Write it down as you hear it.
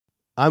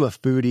I'm a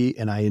foodie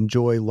and I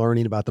enjoy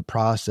learning about the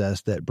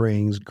process that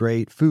brings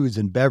great foods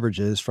and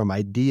beverages from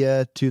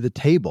idea to the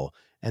table.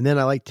 And then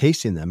I like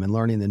tasting them and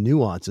learning the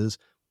nuances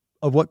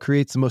of what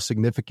creates the most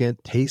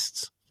significant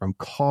tastes, from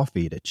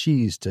coffee to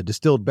cheese to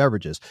distilled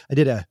beverages. I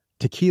did a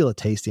tequila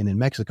tasting in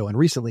Mexico, and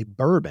recently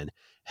bourbon.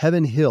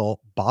 Heaven Hill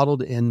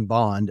Bottled in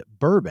Bond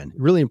bourbon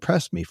really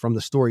impressed me from the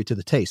story to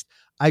the taste.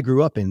 I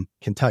grew up in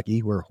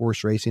Kentucky, where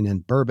horse racing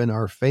and bourbon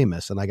are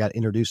famous, and I got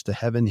introduced to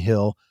Heaven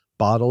Hill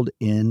Bottled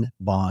in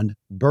Bond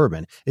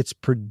bourbon. It's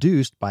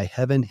produced by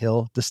Heaven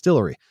Hill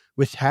Distillery,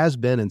 which has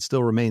been and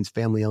still remains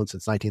family-owned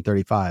since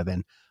 1935.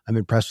 And I'm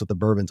impressed with the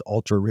bourbon's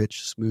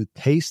ultra-rich, smooth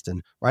taste.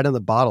 And right on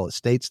the bottle, it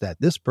states that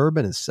this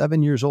bourbon is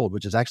 7 years old,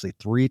 which is actually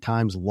 3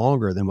 times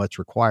longer than what's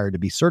required to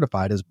be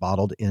certified as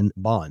bottled in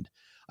bond.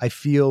 I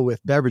feel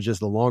with beverages,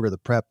 the longer the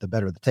prep, the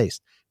better the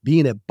taste.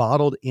 Being a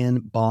bottled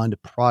in bond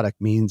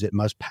product means it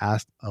must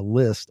pass a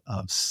list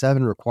of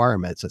 7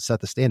 requirements that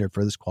set the standard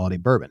for this quality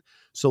bourbon.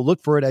 So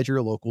look for it at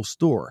your local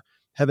store.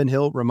 Heaven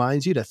Hill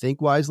reminds you to think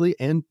wisely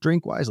and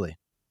drink wisely.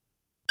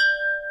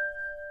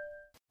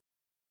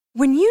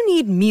 When you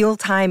need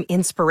mealtime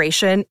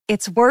inspiration,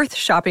 it's worth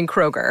shopping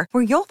Kroger,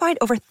 where you'll find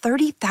over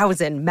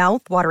 30,000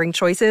 mouth-watering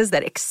choices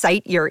that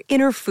excite your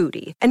inner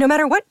foodie. And no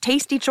matter what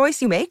tasty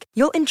choice you make,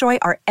 you'll enjoy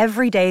our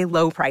everyday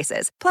low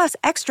prices, plus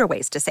extra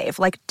ways to save,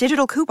 like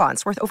digital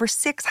coupons worth over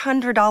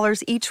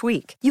 $600 each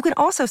week. You can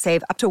also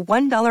save up to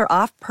 $1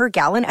 off per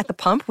gallon at the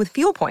pump with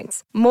fuel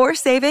points. More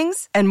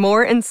savings and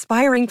more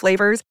inspiring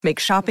flavors make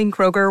shopping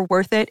Kroger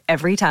worth it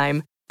every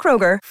time.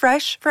 Kroger,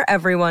 fresh for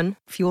everyone.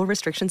 Fuel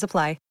restrictions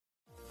apply.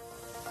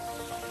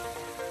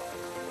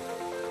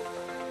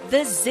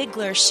 The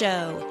Ziglar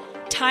Show.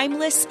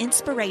 Timeless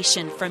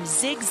inspiration from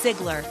Zig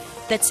Ziglar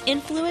that's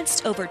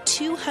influenced over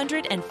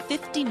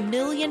 250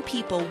 million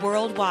people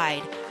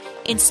worldwide,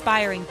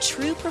 inspiring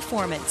true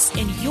performance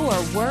in your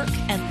work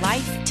and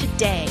life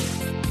today.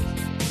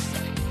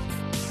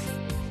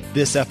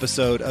 This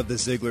episode of The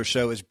Ziglar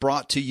Show is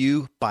brought to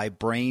you by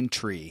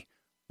Braintree.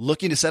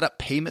 Looking to set up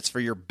payments for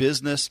your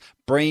business?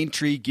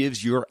 Braintree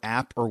gives your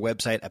app or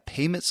website a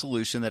payment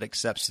solution that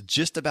accepts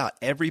just about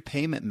every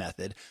payment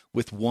method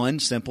with one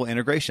simple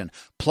integration.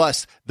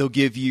 Plus, they'll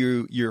give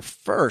you your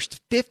first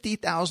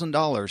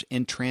 $50,000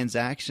 in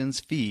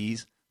transactions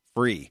fees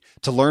free.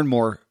 To learn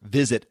more,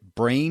 visit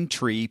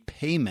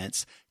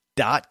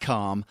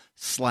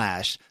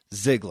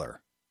BraintreePayments.com/Ziglar.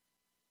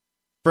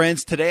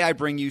 Friends, today I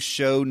bring you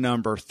show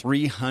number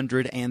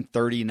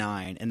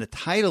 339, and the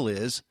title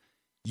is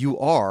You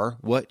Are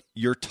What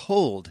You're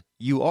Told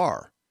You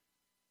Are.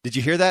 Did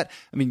you hear that?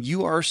 I mean,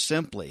 you are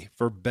simply,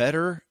 for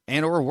better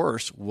and or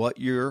worse, what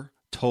you're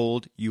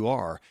told you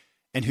are.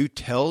 And who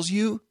tells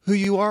you who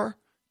you are?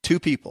 2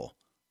 people,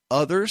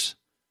 others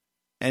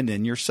and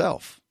then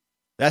yourself.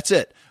 That's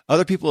it.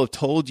 Other people have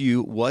told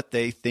you what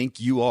they think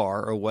you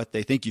are or what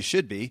they think you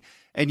should be,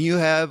 and you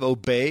have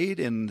obeyed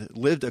and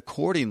lived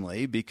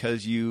accordingly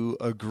because you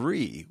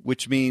agree,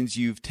 which means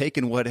you've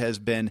taken what has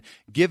been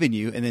given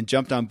you and then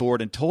jumped on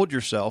board and told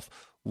yourself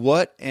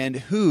what and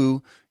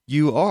who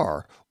you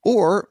are.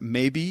 Or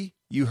maybe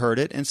you heard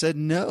it and said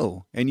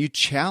no, and you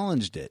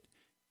challenged it,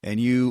 and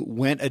you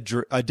went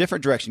a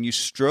different direction. You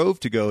strove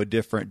to go a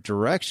different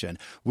direction,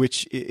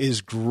 which is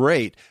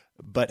great.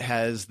 But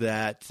has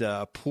that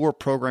poor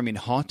programming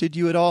haunted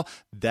you at all?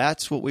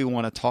 That's what we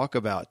want to talk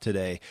about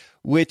today,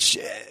 which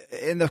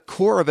in the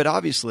core of it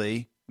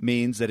obviously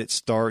means that it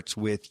starts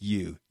with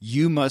you.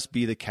 You must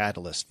be the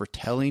catalyst for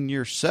telling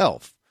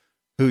yourself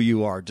who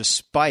you are,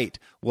 despite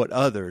what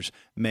others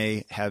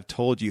may have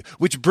told you,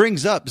 which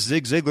brings up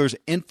Zig Ziglar's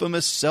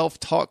infamous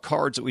self-talk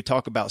cards that we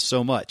talk about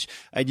so much.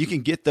 And you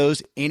can get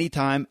those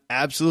anytime,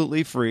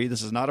 absolutely free.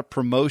 This is not a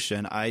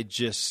promotion. I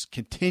just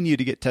continue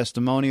to get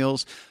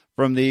testimonials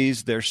from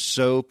these. They're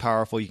so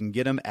powerful. You can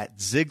get them at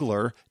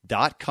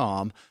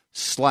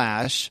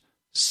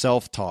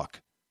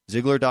Ziglar.com/self-talk.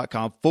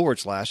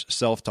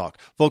 Ziglar.com/self-talk.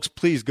 Folks,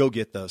 please go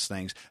get those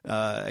things.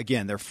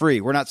 Again, they're free.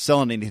 We're not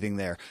selling anything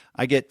there.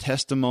 I get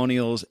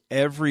testimonials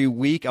every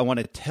week. I want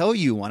to tell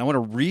you one. I want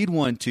to read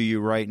one to you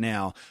right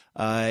now.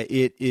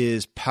 It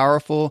is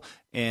powerful,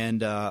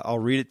 and I'll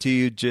read it to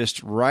you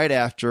just right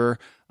after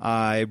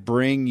I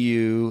bring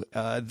you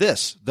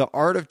this, The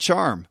Art of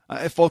Charm.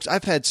 Folks,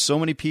 I've had so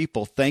many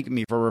people thank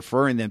me for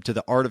referring them to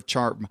the Art of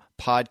Charm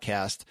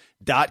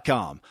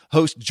podcast.com.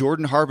 Host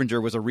Jordan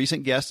Harbinger was a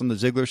recent guest on The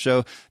Ziglar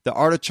Show. The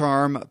Art of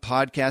Charm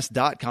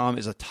podcast.com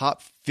is a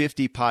top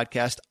 50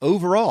 podcast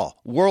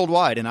overall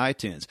worldwide in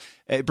iTunes.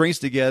 It brings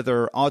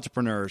together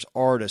entrepreneurs,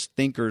 artists,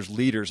 thinkers,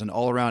 leaders, and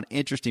all-around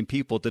interesting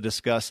people to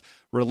discuss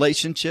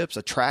relationships,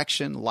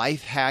 attraction,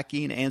 life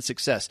hacking, and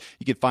success.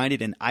 You can find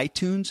it in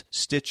iTunes,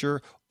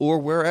 Stitcher, or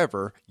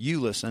wherever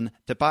you listen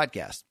to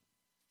podcasts.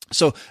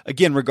 So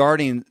again,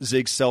 regarding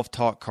Zig's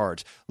self-talk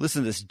cards,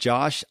 listen to this.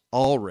 Josh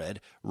Allred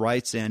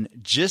writes in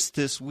just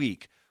this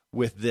week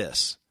with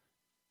this.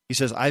 He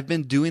says, I've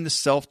been doing the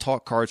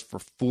self-talk cards for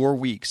 4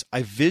 weeks.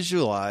 I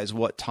visualize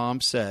what Tom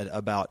said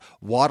about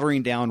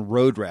watering down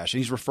road rash. And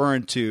he's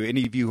referring to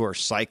any of you who are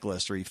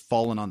cyclists or you've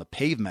fallen on the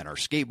pavement or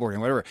skateboarding,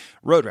 whatever.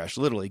 Road rash,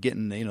 literally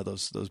getting,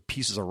 those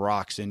pieces of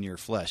rocks in your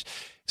flesh.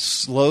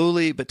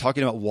 Slowly, but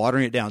talking about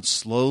watering it down,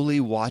 slowly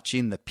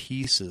watching the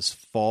pieces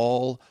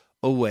fall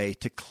away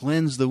to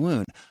cleanse the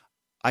wound.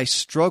 I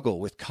struggle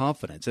with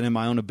confidence and in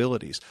my own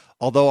abilities.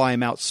 Although I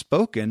am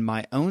outspoken,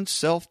 my own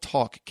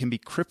self-talk can be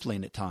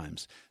crippling at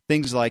times.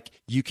 Things like,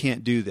 you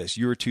can't do this,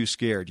 you're too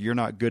scared, you're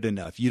not good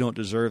enough, you don't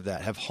deserve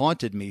that, have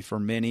haunted me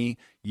for many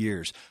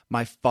years.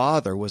 My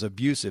father was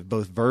abusive,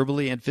 both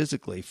verbally and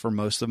physically, for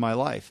most of my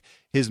life.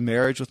 His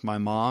marriage with my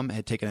mom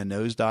had taken a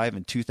nosedive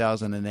in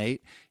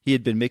 2008. He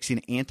had been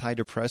mixing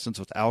antidepressants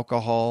with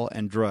alcohol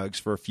and drugs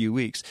for a few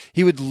weeks.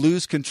 He would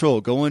lose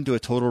control, go into a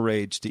total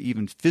rage, to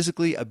even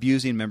physically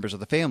abusing members of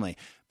the family.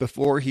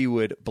 Before he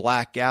would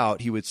black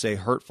out, he would say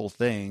hurtful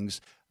things,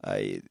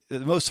 the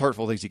most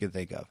hurtful things you can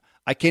think of.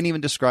 I can't even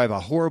describe how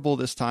horrible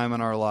this time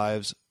in our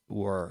lives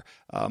were.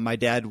 My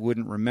dad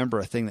wouldn't remember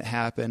a thing that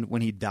happened.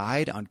 When he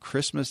died on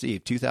Christmas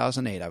Eve,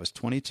 2008, I was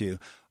 22.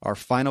 Our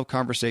final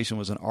conversation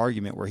was an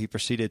argument where he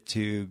proceeded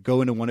to go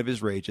into one of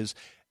his rages.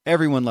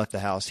 Everyone left the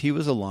house. He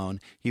was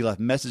alone. He left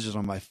messages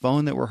on my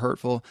phone that were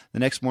hurtful. The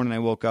next morning I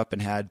woke up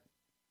and had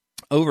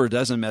over a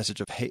dozen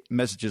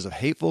messages of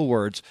hateful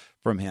words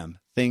from him.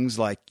 Things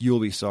like, you'll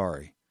be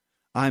sorry.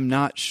 I'm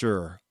not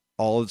sure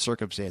all of the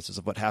circumstances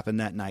of what happened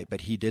that night,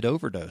 but he did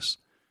overdose.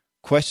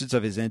 Questions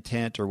of his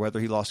intent or whether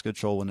he lost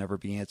control will never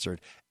be answered.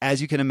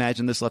 As you can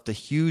imagine, this left a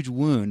huge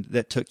wound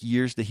that took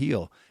years to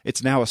heal.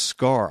 It's now a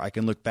scar I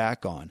can look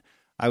back on.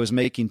 I was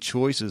making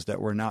choices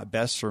that were not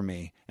best for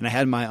me, and I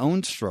had my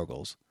own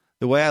struggles.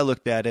 The way I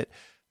looked at it,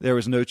 there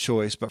was no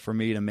choice but for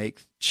me to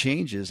make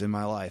changes in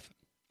my life.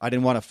 I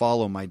didn't want to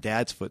follow my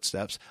dad's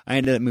footsteps. I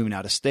ended up moving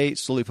out of state,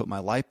 slowly put my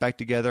life back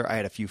together. I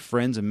had a few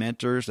friends and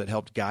mentors that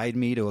helped guide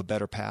me to a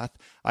better path.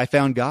 I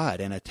found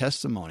God and a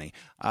testimony.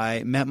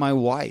 I met my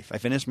wife. I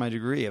finished my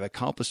degree. I've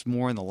accomplished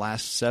more in the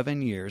last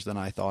 7 years than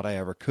I thought I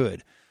ever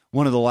could.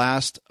 One of the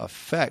last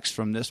effects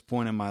from this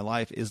point in my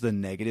life is the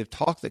negative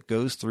talk that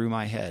goes through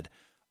my head.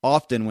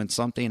 Often when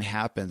something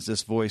happens,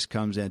 this voice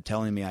comes in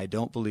telling me I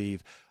don't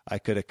believe I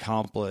could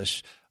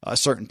accomplish a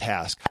certain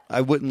task.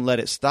 I wouldn't let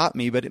it stop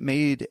me, but it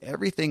made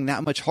everything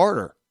that much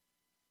harder.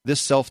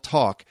 This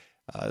self-talk,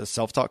 the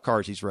self-talk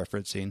cards he's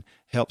referencing,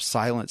 helps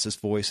silence this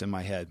voice in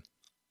my head.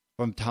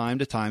 From time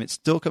to time, it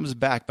still comes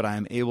back, but I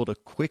am able to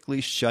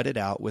quickly shut it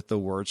out with the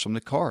words from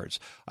the cards.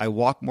 I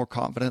walk more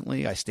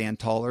confidently. I stand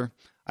taller.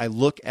 I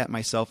look at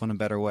myself in a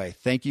better way.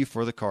 Thank you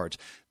for the cards.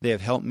 They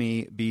have helped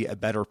me be a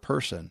better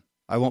person.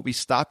 I won't be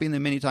stopping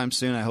them anytime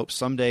soon. I hope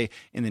someday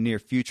in the near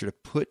future to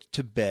put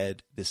to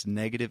bed this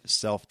negative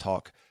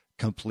self-talk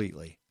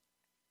completely.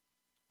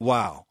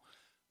 Wow.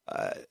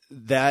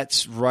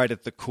 That's right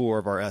at the core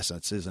of our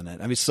essence, isn't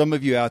it? I mean, some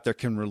of you out there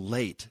can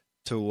relate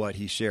to what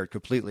he shared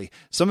completely.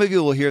 Some of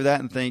you will hear that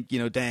and think,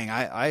 dang,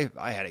 I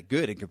had it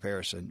good in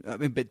comparison. I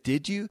mean, but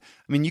did you?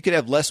 I mean, you could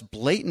have less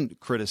blatant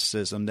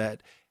criticism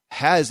that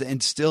has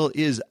and still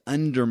is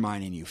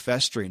undermining you,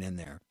 festering in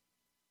there.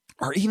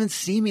 Or even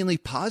seemingly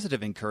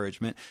positive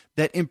encouragement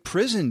that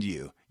imprisoned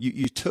you.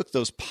 You took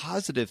those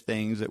positive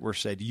things that were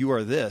said, you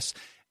are this,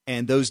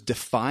 and those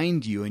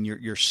defined you, and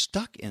you're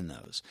stuck in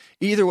those.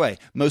 Either way,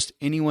 most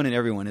anyone and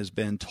everyone has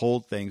been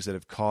told things that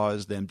have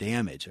caused them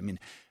damage. I mean,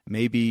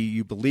 maybe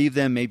you believe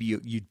them, maybe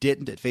you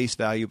didn't at face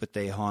value, but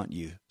they haunt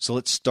you. So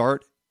let's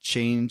start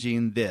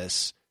changing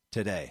this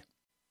today.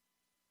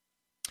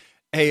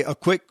 Hey, a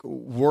quick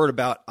word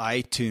about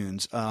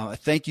iTunes.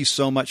 Thank you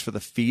so much for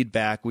the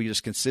feedback. We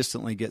just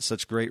consistently get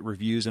such great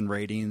reviews and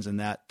ratings, and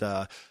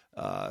that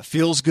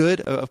feels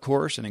good, of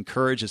course, and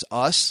encourages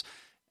us.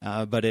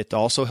 But it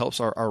also helps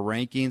our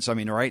rankings. I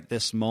mean, right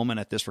this moment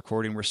at this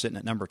recording, we're sitting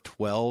at number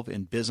 12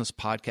 in business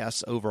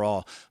podcasts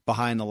overall,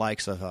 behind the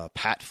likes of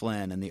Pat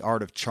Flynn and The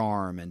Art of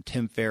Charm and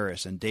Tim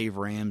Ferriss and Dave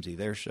Ramsey,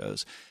 their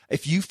shows.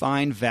 If you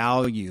find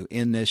value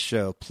in this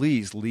show,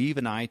 please leave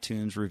an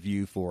iTunes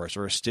review for us,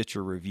 or a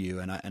Stitcher review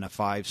and a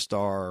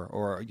 5-star,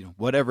 or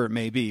whatever it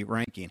may be,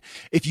 ranking.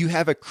 If you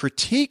have a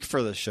critique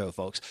for the show,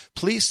 folks,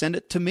 please send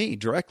it to me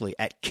directly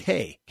at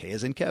K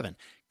as in Kevin,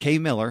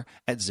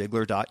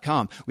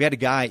 kmiller@ziglar.com. We had a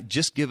guy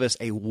just give us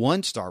a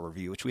 1-star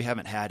review, which we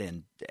haven't had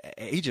in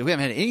ages. We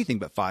haven't had anything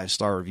but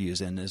 5-star reviews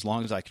in as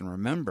long as I can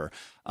remember.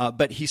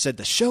 But he said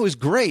the show is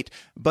great,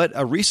 but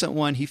a recent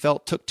one he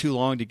felt took too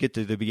long to get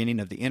to the beginning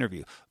of the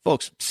interview.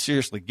 Folks,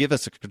 seriously, give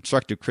us a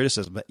constructive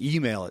criticism, but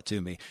email it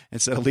to me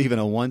instead of leaving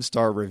a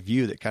 1-star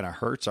review that kind of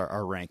hurts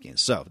our rankings.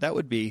 So that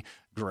would be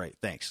great.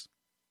 Thanks.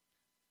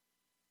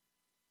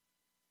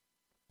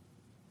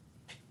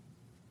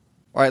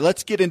 All right,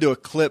 let's get into a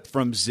clip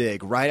from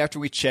Zig right after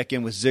we check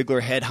in with Ziglar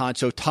head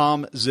honcho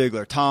Tom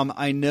Ziglar. Tom,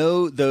 I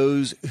know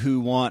those who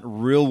want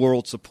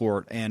real-world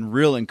support and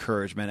real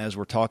encouragement, as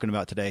we're talking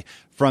about today,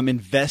 from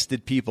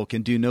invested people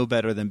can do no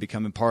better than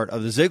becoming part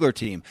of the Ziglar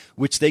team,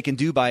 which they can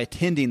do by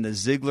attending the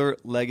Ziglar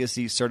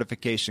Legacy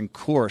Certification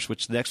course,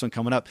 which the next one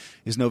coming up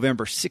is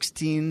November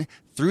 16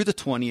 through the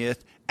 20th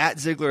at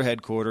Ziglar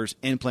headquarters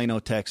in Plano,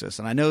 Texas.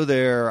 And I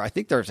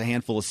think there's a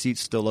handful of seats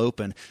still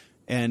open.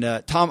 And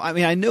Tom, I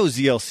mean, I know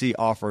ZLC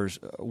offers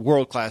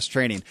world-class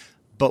training,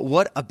 but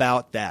what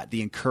about that,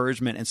 the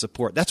encouragement and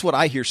support? That's what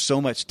I hear so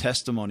much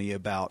testimony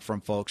about from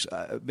folks,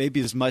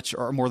 maybe as much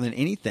or more than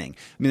anything.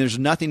 I mean, there's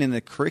nothing in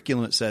the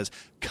curriculum that says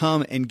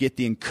come and get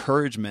the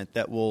encouragement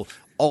that will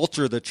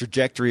alter the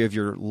trajectory of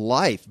your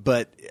life.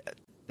 But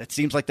that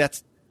seems like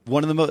that's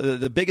one of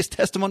the biggest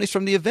testimonies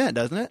from the event,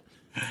 doesn't it?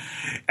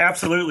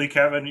 Absolutely,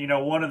 Kevin. You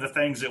know, one of the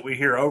things that we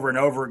hear over and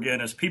over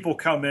again is people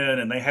come in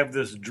and they have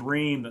this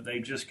dream that they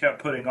just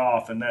kept putting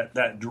off. And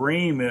that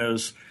dream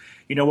is,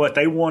 you know what,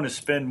 they want to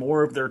spend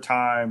more of their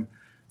time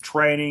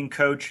training,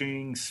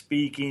 coaching,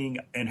 speaking,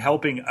 and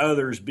helping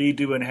others be,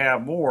 do, and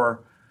have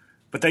more.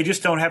 But they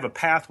just don't have a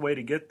pathway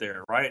to get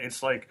there, right?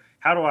 It's like,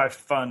 how do I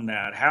fund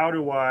that? How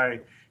do I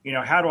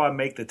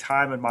make the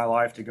time in my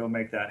life to go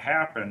make that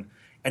happen?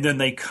 And then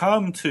they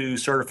come to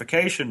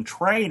certification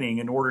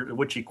training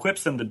which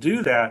equips them to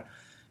do that.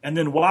 And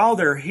then while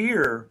they're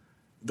here,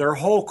 their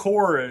whole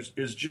core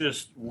is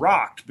just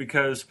rocked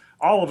because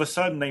all of a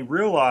sudden they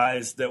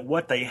realize that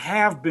what they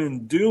have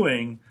been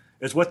doing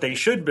is what they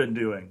should have been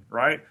doing,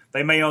 right?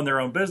 They may own their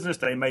own business.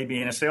 They may be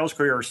in a sales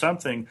career or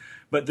something.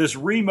 But this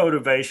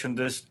remotivation,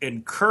 this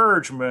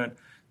encouragement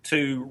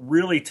to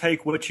really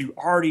take what you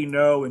already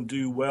know and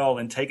do well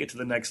and take it to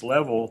the next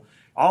level,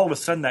 all of a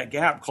sudden that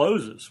gap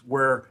closes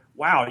where,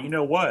 wow, you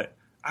know what?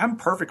 I'm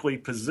perfectly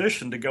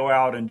positioned to go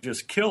out and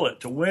just kill it,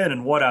 to win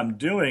in what I'm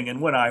doing.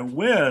 And when I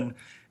win,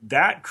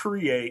 that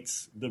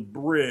creates the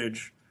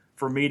bridge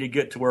for me to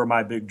get to where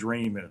my big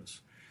dream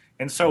is.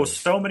 And so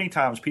many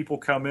times people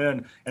come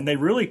in and they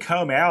really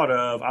come out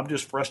of, I'm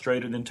just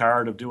frustrated and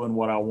tired of doing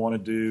what I want to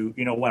do,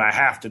 you know, what I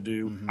have to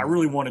do. Mm-hmm. I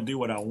really want to do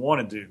what I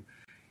want to do.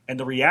 And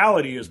the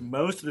reality is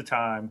most of the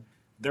time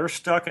they're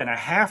stuck in a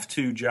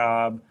have-to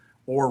job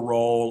or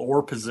role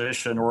or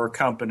position or a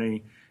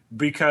company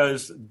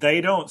because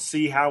they don't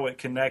see how it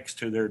connects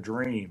to their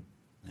dream.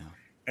 Yeah.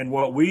 And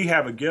what we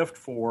have a gift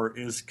for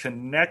is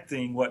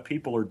connecting what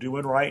people are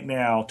doing right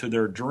now to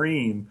their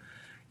dream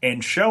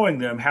and showing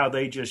them how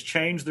they just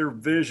change their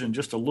vision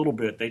just a little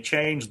bit. They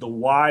change the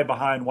why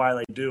behind why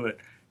they do it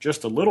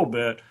just a little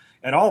bit.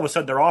 And all of a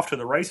sudden they're off to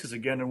the races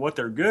again and what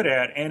they're good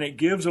at. And it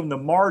gives them the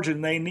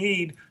margin they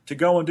need to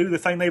go and do the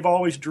thing they've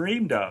always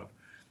dreamed of.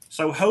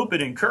 So hope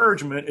and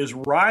encouragement is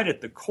right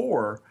at the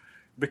core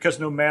because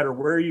no matter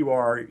where you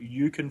are,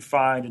 you can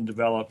find and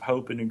develop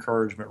hope and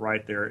encouragement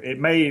right there. It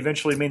may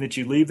eventually mean that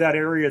you leave that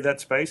area, that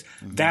space.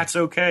 Mm-hmm. That's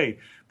okay.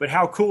 But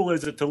how cool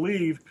is it to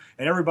leave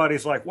and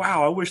everybody's like,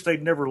 wow, I wish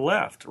they'd never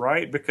left,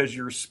 right? Because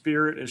your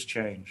spirit has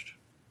changed.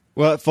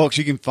 Well, folks,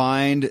 you can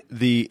find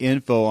the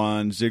info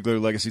on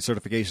Ziglar Legacy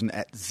Certification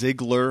at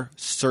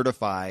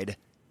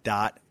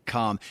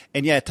ZiglarCertified.com.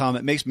 And yeah, Tom,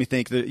 it makes me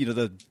think that, you know,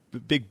 the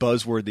big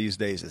buzzword these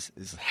days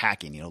is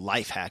hacking, you know,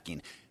 life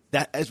hacking.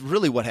 That is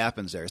really what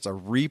happens there. It's a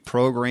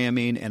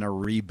reprogramming and a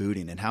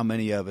rebooting. And how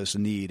many of us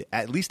need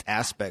at least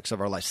aspects of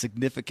our life,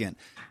 significant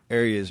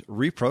areas,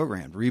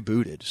 reprogrammed,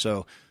 rebooted.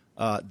 So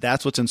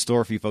that's what's in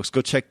store for you folks.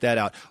 Go check that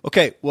out.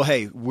 Okay, well,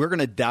 hey, we're going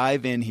to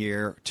dive in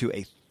here to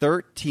a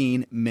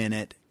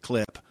 13-minute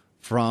clip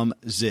from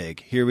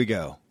Zig. Here we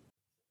go.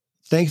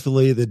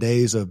 Thankfully, the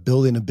days of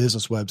building a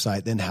business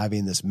website, then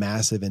having this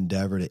massive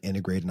endeavor to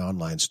integrate an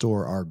online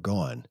store are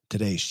gone.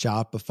 Today,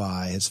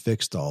 Shopify has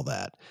fixed all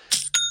that.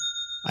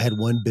 I had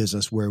one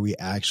business where we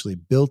actually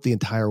built the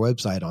entire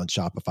website on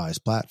Shopify's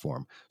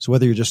platform. So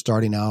whether you're just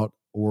starting out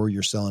or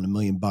you're selling $1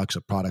 million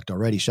of product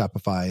already,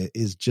 Shopify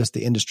is just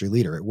the industry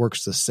leader. It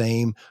works the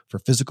same for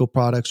physical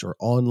products or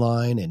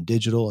online and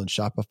digital, and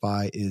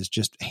Shopify is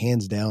just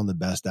hands down the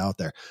best out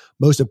there.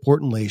 Most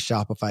importantly,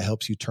 Shopify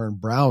helps you turn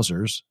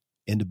browsers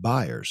into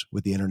buyers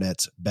with the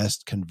internet's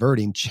best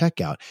converting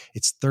checkout.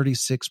 It's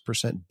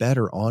 36%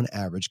 better on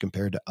average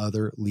compared to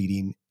other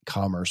leading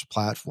commerce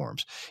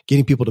platforms.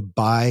 Getting people to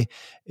buy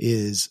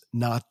is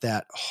not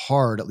that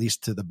hard, at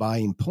least to the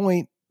buying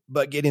point,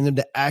 but getting them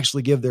to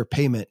actually give their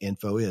payment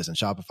info is, and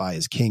Shopify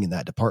is king in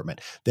that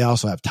department. They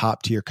also have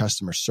top tier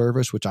customer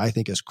service, which I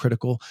think is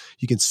critical.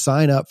 You can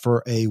sign up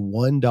for a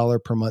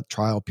 $1 per month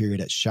trial period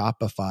at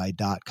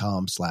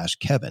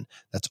shopify.com/Kevin.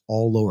 That's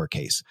all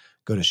lowercase.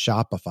 Go to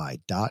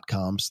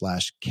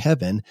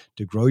shopify.com/Kevin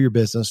to grow your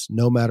business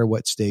no matter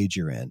what stage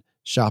you're in.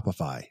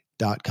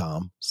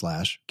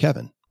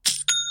 Shopify.com/Kevin.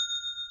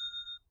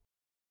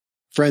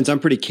 Friends, I'm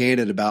pretty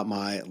candid about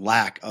my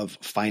lack of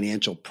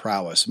financial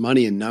prowess.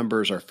 Money and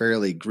numbers are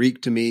fairly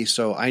Greek to me,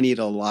 so I need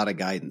a lot of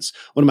guidance.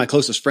 One of my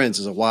closest friends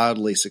is a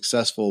wildly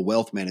successful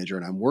wealth manager,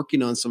 and I'm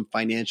working on some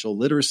financial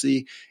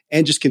literacy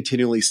and just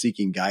continually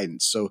seeking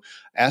guidance. So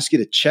I ask you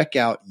to check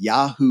out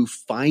Yahoo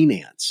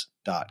Finance.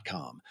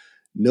 yahoofinance.com.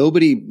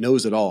 Nobody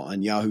knows it all,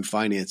 and Yahoo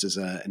Finance is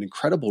an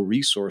incredible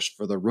resource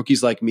for the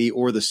rookies like me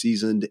or the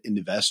seasoned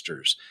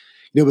investors.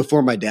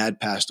 Before my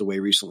dad passed away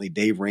recently,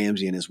 Dave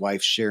Ramsey and his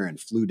wife Sharon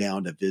flew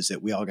down to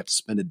visit. We all got to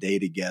spend a day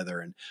together,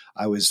 and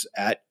I was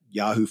at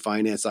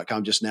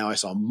yahoofinance.com just now. I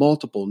saw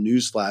multiple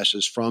news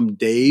flashes from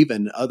Dave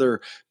and other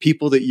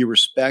people that you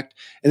respect,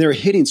 and they're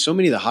hitting so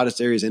many of the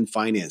hottest areas in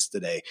finance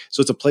today.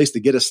 So it's a place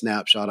to get a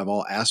snapshot of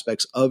all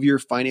aspects of your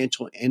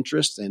financial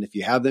interests, and if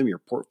you have them, your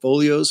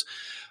portfolios.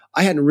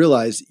 I hadn't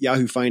realized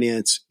Yahoo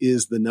Finance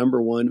is the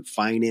 #1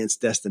 finance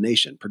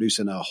destination,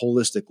 producing a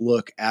holistic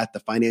look at the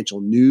financial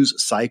news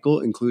cycle,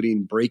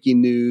 including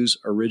breaking news,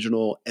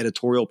 original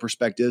editorial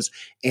perspectives,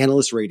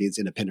 analyst ratings,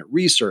 independent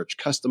research,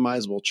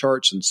 customizable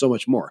charts, and so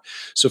much more.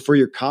 So for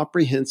your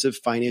comprehensive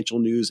financial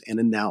news and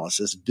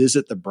analysis,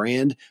 visit the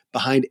brand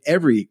behind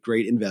every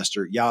great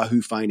investor,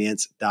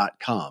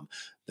 yahoofinance.com,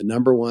 the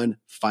 #1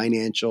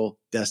 financial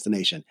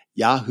destination,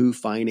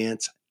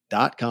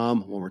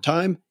 yahoofinance.com. One more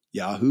time,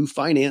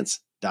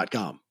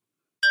 yahoofinance.com.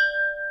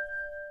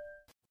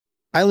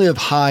 I live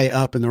high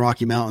up in the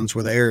Rocky Mountains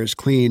where the air is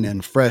clean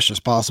and fresh as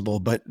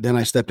possible, but then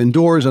I step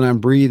indoors and I'm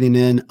breathing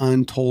in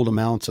untold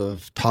amounts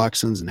of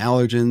toxins and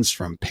allergens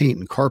from paint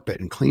and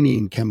carpet and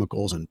cleaning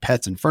chemicals and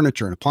pets and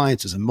furniture and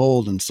appliances and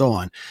mold and so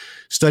on.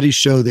 Studies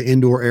show the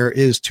indoor air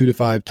is 2 to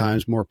 5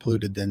 times more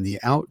polluted than the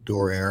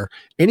outdoor air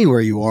anywhere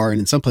you are, and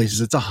in some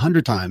places it's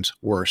 100 times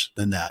worse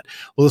than that.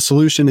 Well, the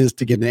solution is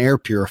to get an air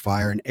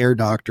purifier, and Air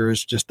Doctor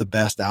is just the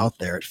best out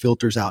there. It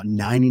filters out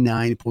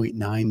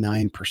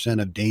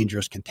 99.99% of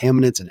dangerous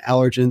contaminants and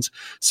allergens,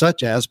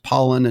 such as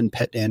pollen and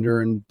pet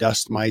dander and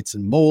dust mites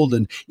and mold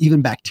and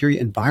even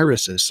bacteria and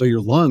viruses, so your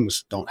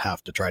lungs don't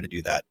have to try to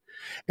do that.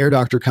 Air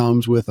Doctor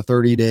comes with a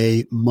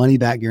 30-day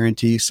money-back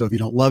guarantee, so if you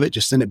don't love it,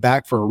 just send it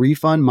back for a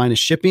refund minus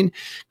shipping.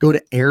 Go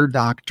to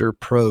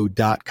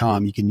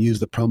airdoctorpro.com. You can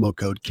use the promo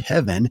code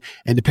Kevin,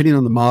 and depending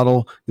on the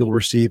model, you'll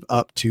receive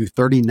up to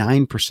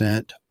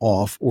 39%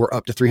 off or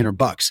up to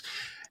 $300.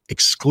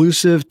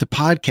 Exclusive to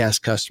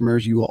podcast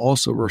customers, you will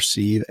also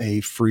receive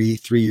a free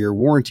 3-year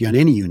warranty on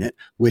any unit,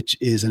 which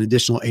is an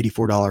additional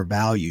 $84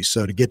 value.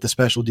 So to get the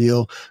special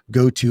deal,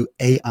 go to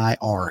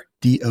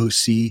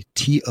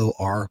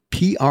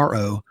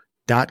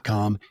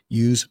airdoctorpro.com.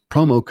 Use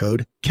promo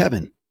code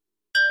Kevin.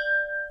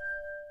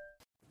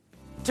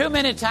 Too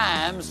many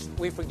times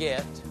we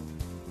forget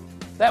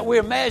that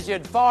we're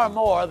measured far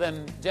more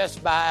than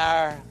just by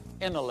our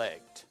intellect.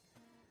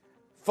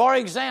 For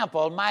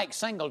example, Mike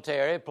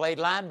Singletary played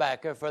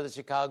linebacker for the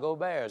Chicago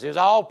Bears. He was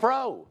all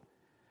pro.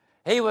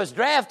 He was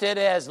drafted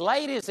as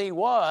late as he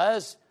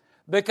was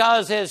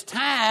because his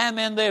time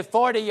in the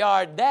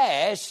 40-yard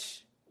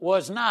dash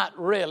was not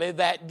really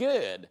that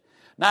good.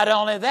 Not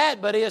only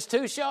that, but he is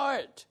too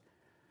short.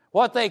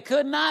 What they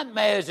could not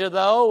measure,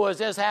 though, was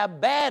just how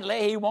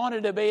badly he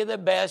wanted to be the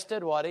best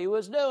at what he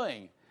was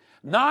doing.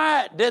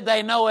 Nor did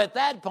they know at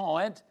that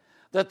point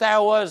that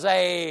there was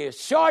a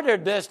shorter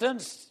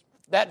distance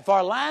that for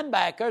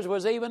linebackers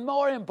was even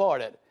more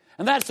important.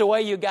 And that's the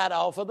way you got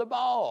off of the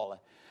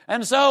ball.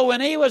 And so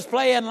when he was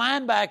playing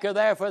linebacker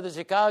there for the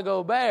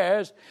Chicago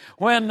Bears,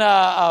 when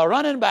a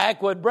running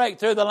back would break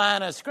through the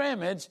line of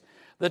scrimmage,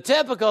 the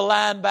typical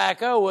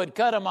linebacker would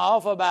cut him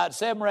off about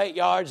 7 or 8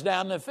 yards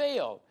down the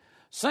field.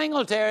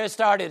 Singletary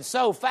started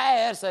so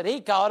fast that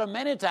he caught him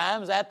many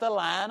times at the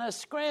line of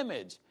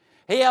scrimmage.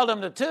 He held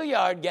them to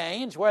 2-yard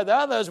gains where the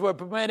others were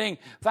permitting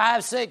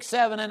 5, 6,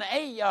 7, and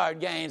 8-yard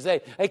gains.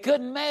 They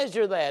couldn't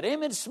measure that.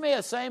 Emmitt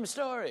Smith, same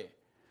story.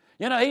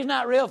 You know, he's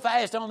not real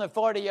fast on the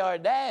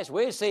 40-yard dash.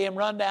 We see him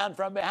run down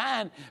from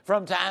behind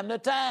from time to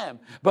time.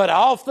 But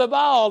off the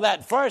ball,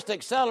 that first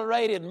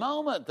accelerated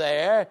moment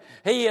there,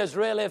 he is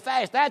really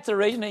fast. That's the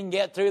reason he can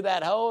get through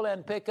that hole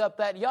and pick up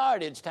that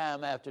yardage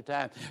time after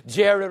time.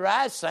 Jerry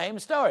Rice, same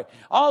story.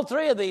 All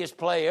 3 of these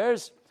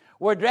players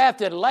were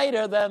drafted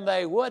later than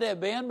they would have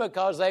been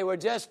because they were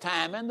just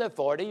timing the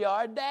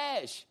 40-yard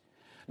dash.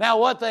 Now,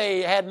 what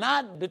they had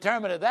not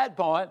determined at that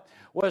point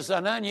was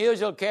an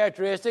unusual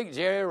characteristic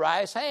Jerry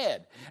Rice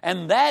had.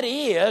 And that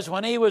is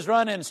when he was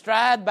running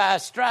stride by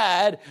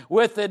stride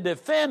with the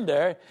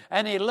defender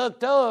and he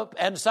looked up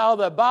and saw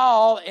the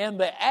ball in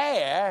the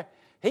air,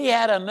 he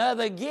had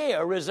another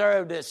gear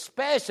reserved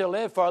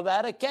especially for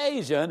that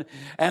occasion.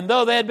 And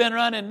though they'd been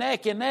running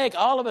neck and neck,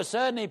 all of a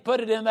sudden he put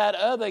it in that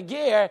other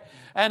gear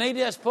and he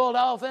just pulled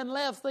off and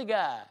left the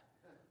guy.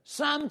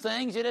 Some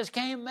things you just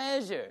can't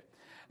measure.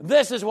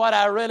 This is what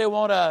I really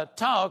want to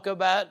talk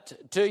about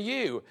to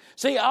you.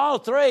 See, all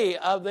 3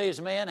 of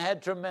these men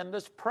had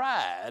tremendous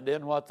pride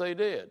in what they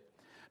did.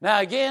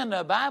 Now, again,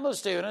 Bible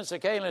students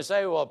occasionally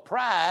say, well,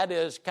 pride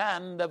is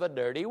kind of a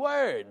dirty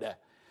word.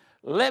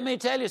 Let me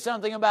tell you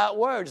something about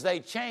words. They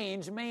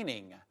change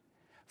meaning.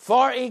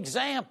 For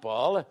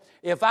example,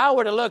 if I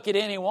were to look at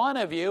any one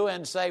of you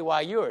and say,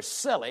 why, you're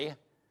silly,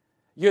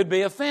 you'd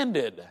be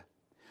offended.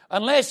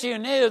 Unless you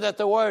knew that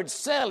the word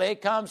silly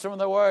comes from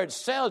the word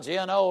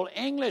selgi, an old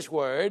English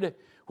word,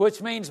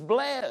 which means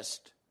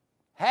blessed,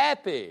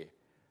 happy,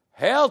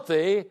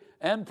 healthy,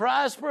 and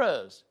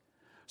prosperous.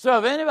 So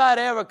if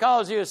anybody ever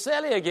calls you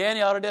silly again,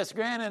 you ought to just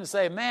grin and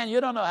say, man, you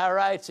don't know how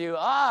right you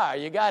are.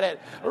 You got it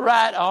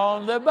right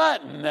on the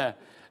button.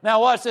 Now,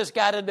 what's this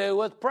got to do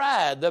with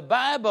pride? The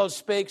Bible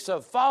speaks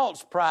of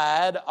false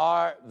pride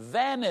or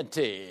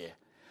vanity.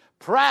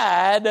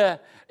 Pride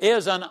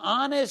is an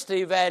honest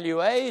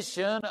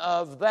evaluation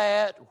of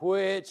that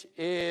which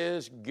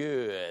is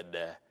good.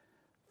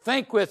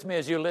 Think with me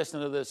as you listen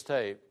to this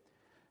tape.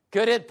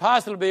 Could it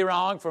possibly be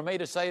wrong for me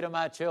to say to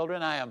my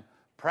children, I am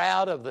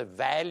proud of the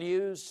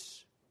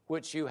values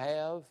which you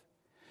have?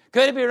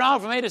 Could it be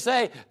wrong for me to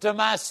say to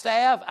my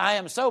staff, I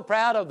am so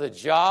proud of the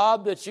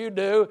job that you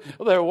do,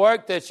 the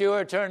work that you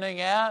are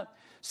turning out?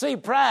 See,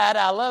 pride,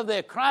 I love the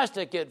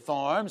acrostic it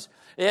forms.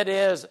 It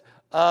is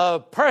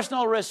a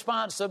personal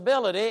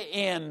responsibility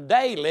in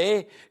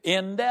daily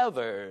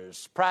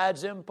endeavors.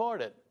 Pride's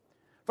important.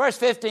 First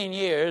 15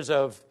 years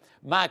of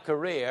my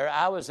career,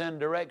 I was in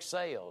direct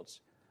sales.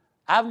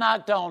 I've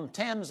knocked on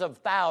tens of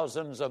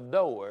thousands of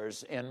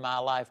doors in my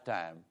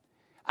lifetime.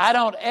 I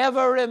don't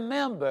ever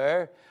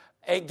remember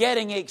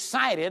getting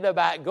excited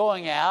about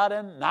going out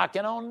and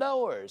knocking on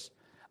doors.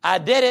 I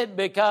did it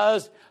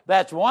because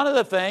that's one of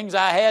the things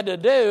I had to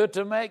do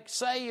to make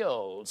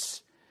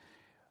sales.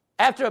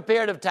 After a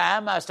period of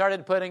time, I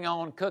started putting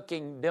on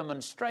cooking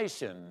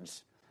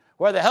demonstrations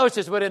where the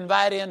hostess would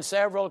invite in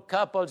several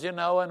couples,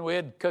 and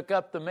we'd cook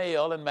up the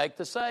meal and make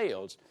the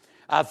sales.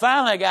 I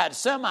finally got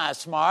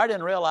semi-smart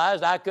and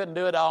realized I couldn't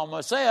do it all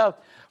myself.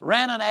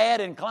 Ran an ad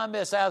in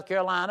Columbia, South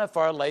Carolina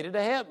for a lady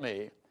to help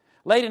me.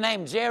 A lady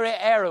named Jerry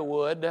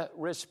Arrowwood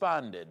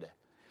responded.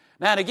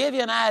 Now, to give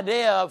you an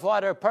idea of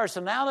what her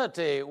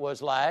personality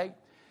was like,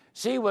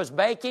 she was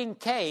baking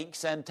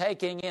cakes and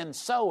taking in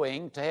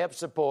sewing to help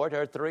support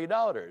her 3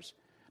 daughters.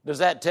 Does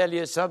that tell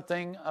you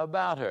something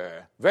about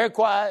her? Very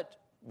quiet,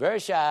 very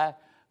shy,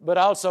 but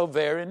also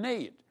very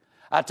neat.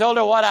 I told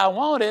her what I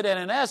wanted, and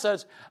in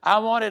essence, I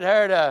wanted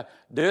her to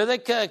do the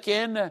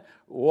cooking,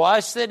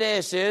 wash the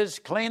dishes,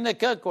 clean the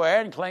cookware,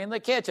 and clean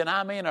the kitchen.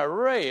 I mean, a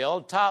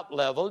real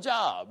top-level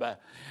job.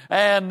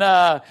 And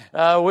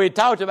we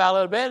talked about it a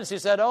little bit, and she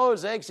said, oh,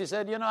 Zig, she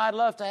said, I'd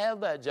love to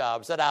have that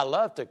job. I said, I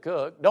love to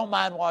cook. Don't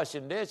mind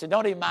washing dishes.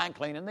 Don't even mind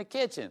cleaning the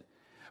kitchen.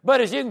 But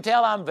as you can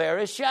tell, I'm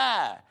very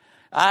shy.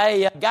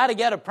 I got to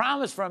get a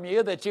promise from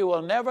you that you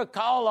will never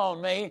call on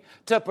me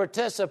to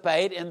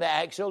participate in the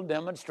actual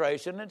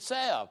demonstration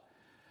itself.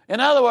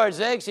 In other words,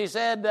 Zig, she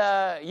said,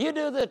 you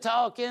do the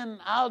talking,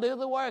 I'll do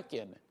the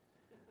working.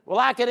 Well,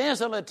 I could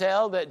instantly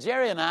tell that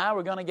Jerry and I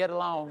were going to get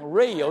along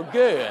real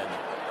good.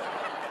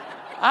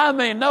 I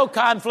mean, no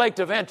conflict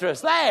of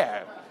interest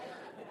there.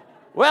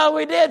 Well,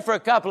 we did for a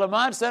couple of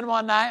months. Then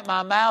one night,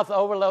 my mouth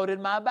overloaded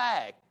my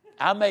back.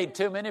 I made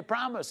too many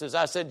promises.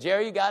 I said,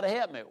 Jerry, you got to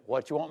help me.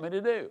 What you want me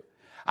to do?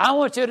 I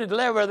want you to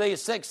deliver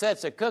these 6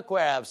 sets of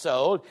cookware I've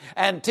sold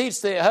and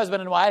teach the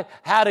husband and wife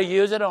how to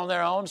use it on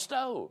their own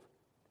stove.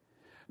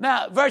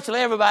 Now,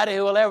 virtually everybody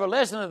who will ever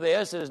listen to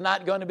this is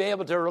not going to be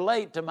able to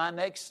relate to my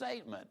next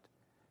statement.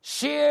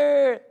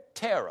 Sheer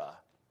terror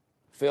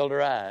filled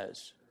her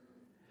eyes.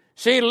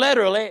 She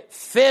literally,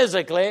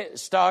 physically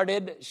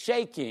started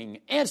shaking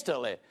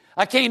instantly.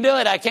 I can't do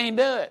it. I can't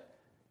do it.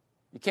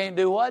 You can't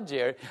do what,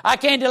 Jerry? I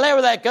can't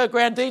deliver that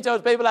cookware and teach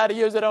those people how to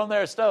use it on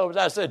their stoves.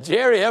 I said,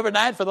 Jerry, every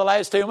night for the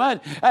last 2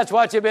 months, that's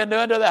what you've been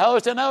doing to the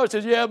host and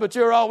hostess. Yeah, but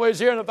you're always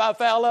here, and if I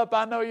foul up,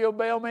 I know you'll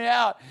bail me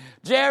out.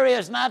 Jerry,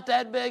 it's not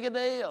that big a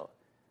deal.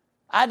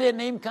 I didn't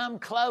even come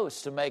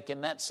close to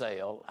making that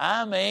sale.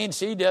 I mean,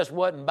 she just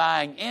wasn't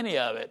buying any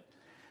of it.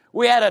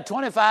 We had a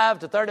 25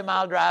 to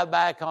 30-mile drive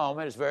back home.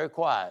 It was very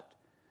quiet.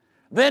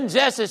 Then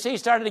just as she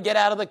started to get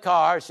out of the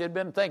car, she had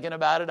been thinking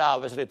about it,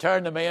 obviously,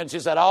 turned to me and she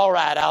said, all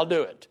right, I'll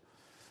do it.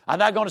 I'm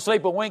not going to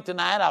sleep a wink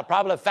tonight. I'll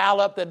probably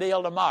foul up the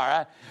deal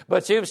tomorrow.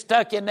 But you've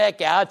stuck your neck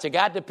out. You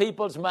got the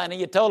people's money.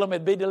 You told them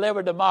it'd be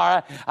delivered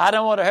tomorrow. I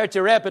don't want to hurt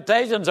your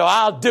reputation, so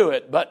I'll do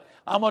it. But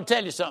I'm going to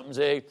tell you something,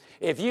 Zig.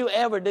 If you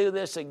ever do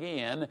this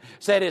again,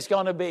 said it's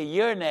going to be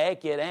your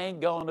neck, it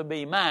ain't going to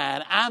be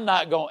mine. I'm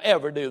not going to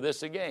ever do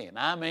this again.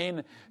 I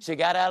mean, she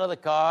got out of the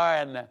car,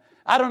 and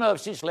I don't know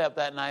if she slept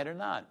that night or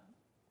not.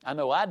 I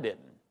know I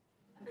didn't.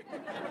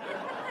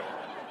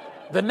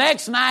 The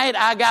next night,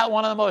 I got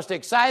one of the most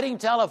exciting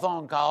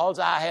telephone calls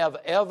I have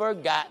ever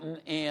gotten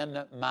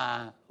in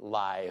my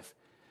life.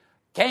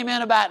 Came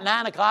in about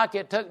 9 o'clock.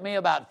 It took me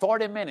about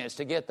 40 minutes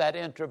to get that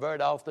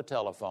introvert off the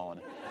telephone.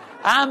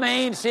 I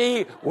mean,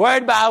 she,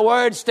 word by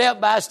word, step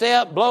by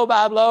step, blow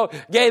by blow,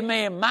 gave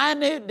me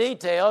minute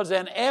details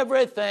and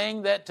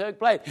everything that took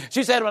place.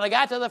 She said when I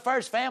got to the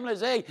first family,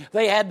 Zig,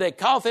 they had the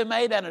coffee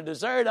made and a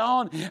dessert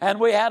on, and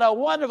we had a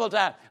wonderful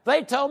time.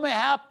 They told me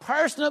how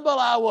personable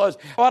I was,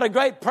 what a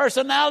great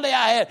personality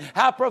I had,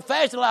 how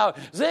professional I was.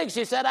 Zig,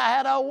 she said, I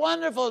had a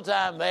wonderful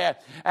time there.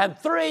 And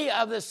 3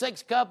 of the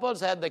 6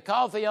 couples had the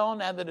coffee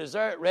on and the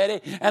dessert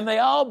ready, and they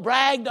all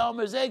bragged on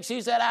me, Zig.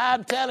 She said,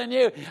 I'm telling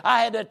you,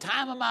 I had the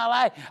time of my life.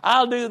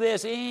 I'll do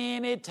this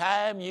any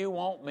time you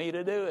want me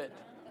to do it.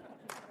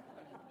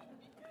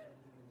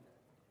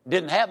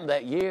 Didn't happen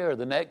that year or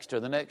the next or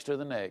the next or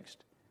the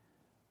next.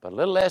 But a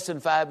little less than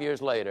 5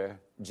 years later,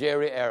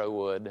 Jerry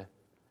Arrowwood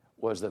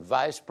was the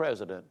vice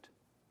president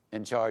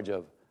in charge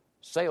of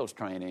sales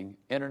training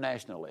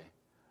internationally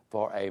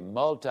for a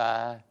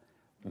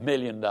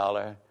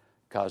multi-million-dollar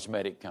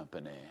cosmetic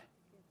company.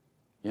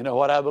 You know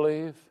what I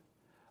believe?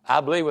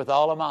 I believe with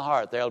all of my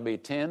heart there'll be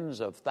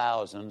tens of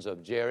thousands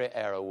of Jerry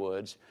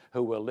Arrowwoods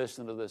who will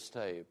listen to this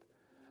tape.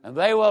 And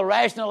they will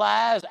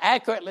rationalize,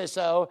 accurately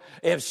so,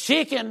 if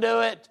she can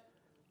do it,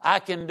 I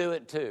can do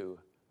it too.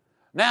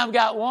 Now I've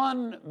got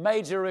one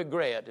major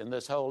regret in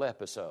this whole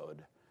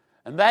episode,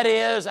 and that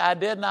is I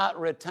did not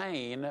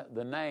retain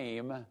the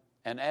name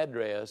and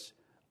address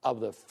of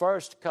the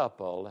first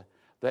couple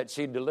that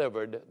she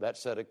delivered that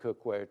set of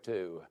cookware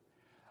to.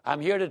 I'm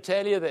here to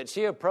tell you that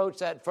she approached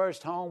that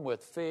first home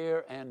with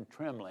fear and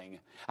trembling.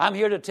 I'm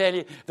here to tell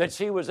you that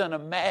she was in a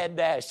mad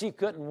dash. She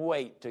couldn't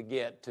wait to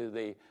get to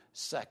the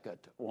second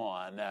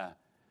one.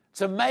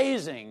 It's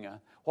amazing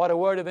what a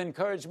word of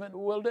encouragement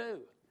will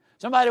do.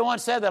 Somebody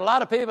once said that a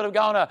lot of people have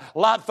gone a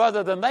lot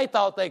further than they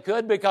thought they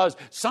could because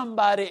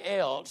somebody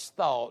else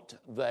thought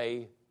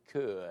they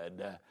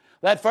could.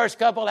 That first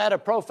couple had a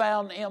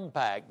profound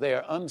impact. They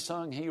are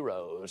unsung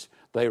heroes.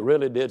 They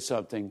really did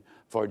something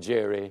for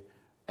Jerry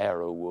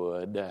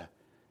Arrowwood.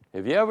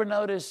 Have you ever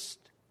noticed,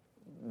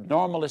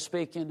 normally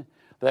speaking,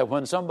 that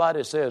when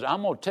somebody says,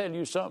 I'm going to tell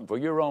you something for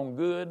your own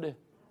good,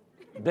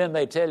 then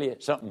they tell you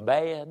something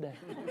bad?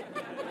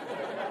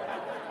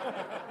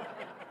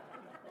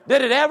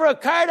 Did it ever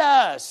occur to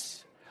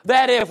us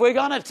that if we're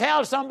going to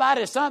tell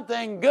somebody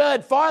something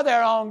good for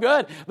their own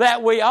good,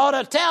 that we ought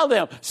to tell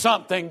them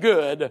something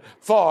good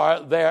for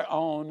their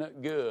own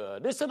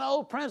good? It's an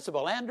old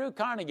principle. Andrew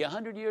Carnegie,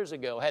 100 years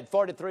ago, had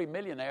 43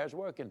 millionaires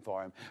working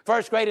for him.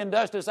 First great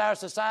industrialist our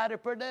society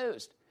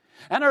produced.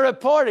 And a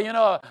reporter,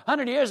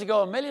 100 years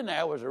ago, a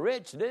millionaire was a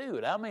rich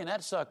dude. I mean,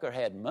 that sucker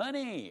had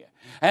money.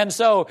 And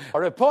so a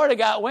reporter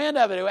got wind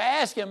of it who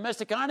asked him,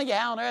 Mr. Carnegie,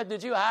 how on earth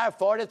did you hire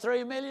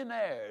 43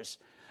 millionaires?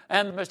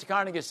 And Mr.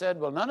 Carnegie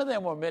said, well, none of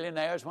them were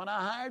millionaires when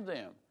I hired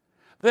them.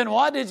 Then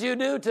what did you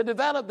do to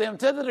develop them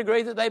to the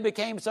degree that they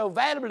became so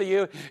valuable to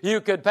you, you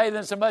could pay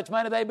them so much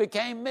money they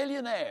became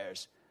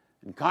millionaires?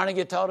 And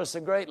Carnegie taught us a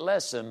great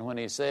lesson when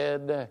he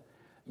said,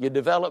 you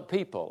develop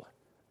people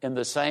in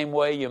the same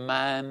way you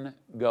mine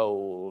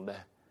gold.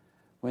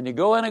 When you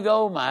go in a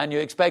gold mine, you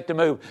expect to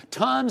move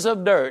tons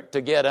of dirt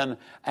to get an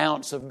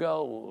ounce of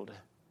gold.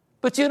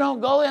 But you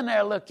don't go in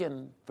there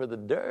looking for the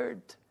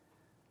dirt.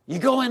 You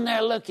go in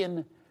there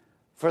looking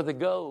for the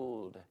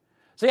gold.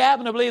 See, I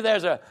happen to believe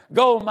there's a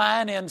gold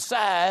mine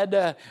inside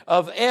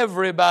of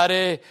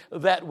everybody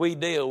that we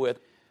deal with.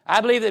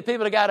 I believe that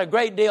people have got a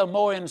great deal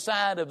more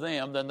inside of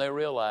them than they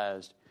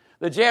realized.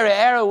 The Jerry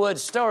Arrowwood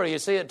story, you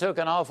see, it took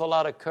an awful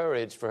lot of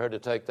courage for her to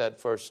take that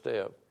first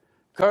step.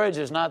 Courage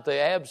is not the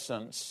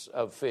absence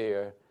of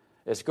fear.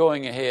 It's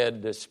going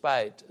ahead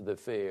despite the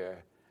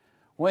fear.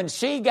 When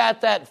she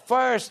got that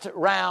first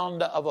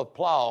round of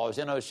applause,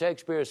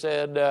 Shakespeare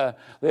said, the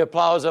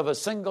applause of a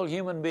single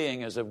human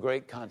being is of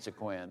great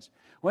consequence.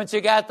 When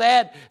she got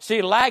that,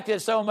 she liked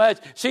it so much,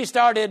 she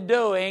started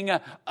doing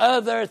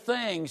other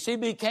things. She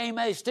became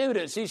a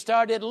student. She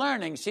started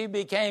learning. She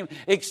became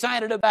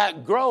excited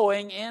about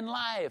growing in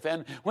life.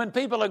 And when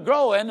people are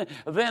growing,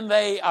 then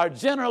they are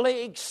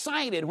generally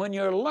excited. When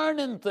you're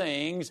learning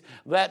things,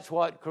 that's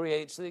what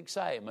creates the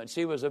excitement.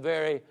 She was a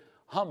very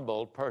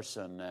humble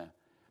person.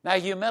 Now,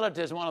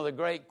 humility is one of the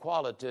great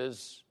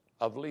qualities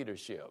of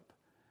leadership.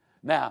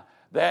 Now,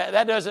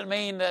 that doesn't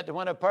mean that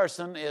when a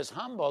person is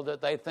humble that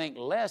they think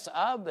less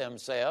of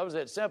themselves.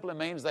 It simply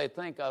means they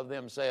think of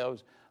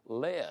themselves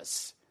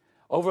less.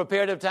 Over a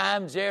period of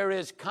time,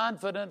 Jerry's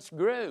confidence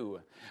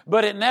grew,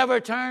 but it never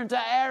turned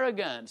to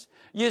arrogance.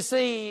 You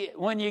see,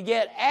 when you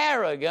get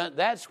arrogant,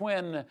 that's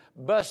when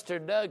Buster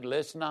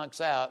Douglas knocks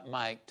out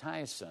Mike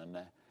Tyson.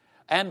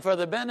 And for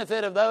the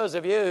benefit of those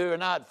of you who are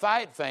not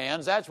fight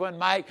fans, that's when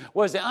Mike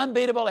was the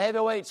unbeatable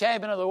heavyweight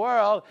champion of the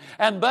world,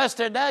 and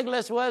Buster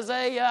Douglas was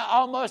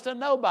almost a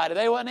nobody.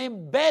 They wasn't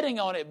even betting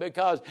on it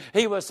because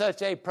he was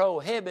such a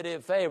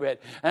prohibitive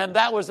favorite. And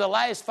that was the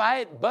last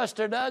fight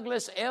Buster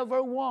Douglas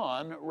ever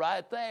won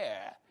right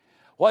there.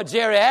 What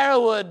Jerry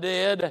Arrowwood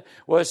did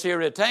was she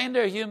retained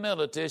her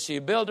humility, she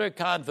built her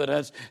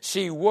confidence,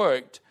 she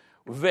worked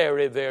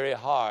very, very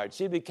hard.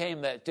 She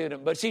became that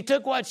student, but she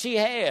took what she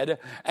had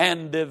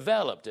and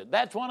developed it.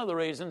 That's one of the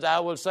reasons I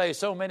will say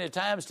so many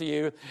times to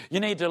you, you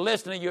need to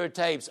listen to your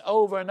tapes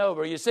over and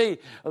over. You see,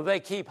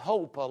 they keep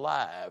hope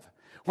alive.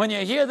 When you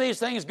hear these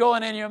things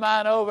going in your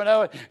mind over and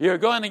over, you're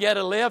going to get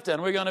a lift,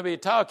 and we're going to be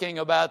talking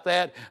about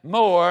that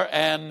more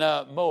and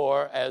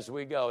more as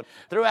we go.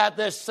 Throughout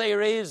this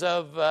series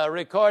of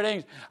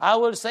recordings, I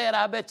will say it,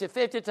 I bet you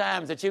 50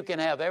 times, that you can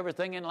have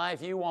everything in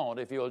life you want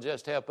if you'll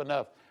just help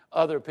enough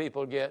other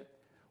people get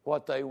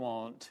what they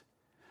want.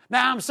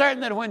 Now, I'm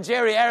certain that when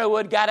Jerry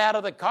Arrowwood got out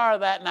of the car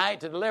that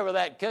night to deliver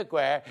that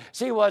cookware,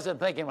 she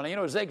wasn't thinking, well, you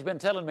know, Zig's been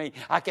telling me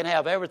I can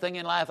have everything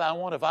in life I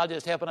want if I'll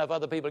just help enough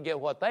other people get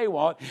what they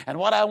want. And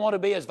what I want to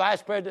be is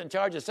vice president in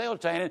charge of sales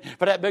training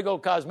for that big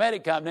old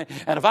cosmetic company.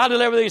 And if I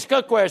deliver these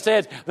cookware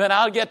sets, then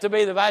I'll get to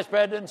be the vice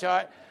president in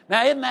charge.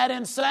 Now, isn't that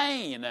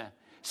insane?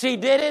 She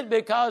did it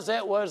because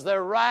it was the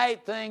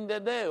right thing to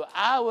do.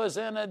 I was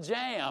in a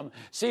jam.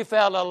 She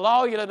felt a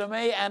loyalty to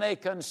me and a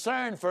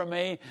concern for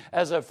me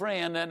as a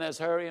friend and as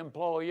her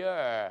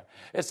employer.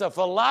 It's a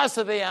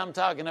philosophy I'm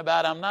talking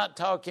about. I'm not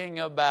talking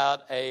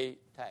about a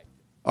tactic.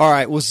 All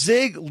right. Well,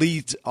 Zig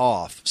leads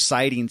off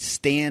citing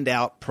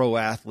standout pro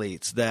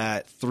athletes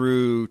that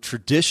through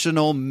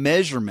traditional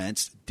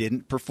measurements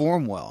didn't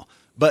perform well.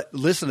 But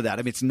listen to that.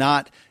 I mean,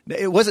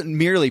 it wasn't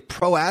merely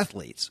pro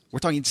athletes. We're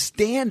talking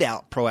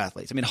standout pro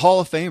athletes. I mean, Hall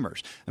of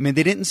Famers. I mean,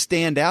 they didn't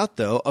stand out,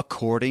 though,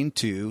 according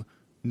to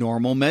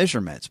normal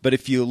measurements. But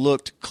if you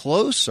looked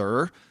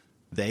closer,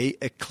 they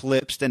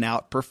eclipsed and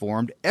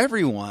outperformed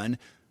everyone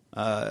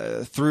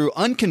through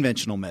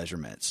unconventional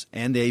measurements,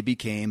 and they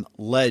became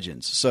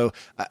legends. So,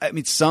 I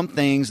mean, some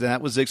things,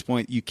 that was Zig's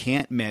point, you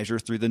can't measure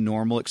through the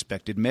normal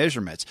expected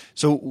measurements.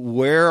 So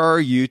where are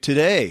you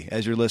today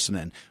as you're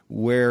listening,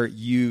 where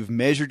you've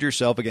measured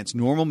yourself against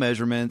normal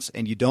measurements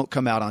and you don't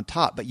come out on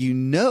top, but you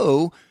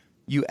know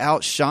you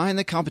outshine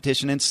the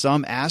competition in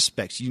some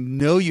aspects. You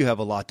know you have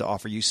a lot to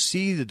offer. You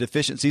see the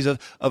deficiencies of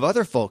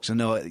other folks and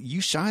know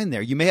you shine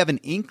there. You may have an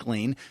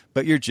inkling,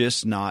 but you're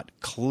just not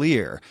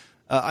clear.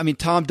 I mean,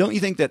 Tom, don't you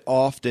think that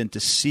often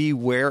to see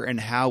where and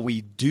how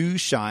we do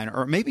shine,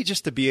 or maybe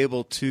just to be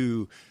able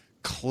to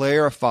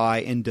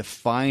clarify and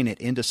define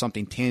it into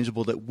something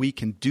tangible that we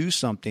can do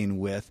something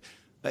with,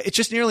 it's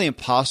just nearly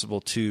impossible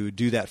to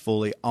do that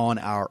fully on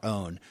our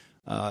own.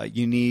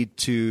 You need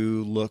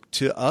to look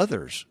to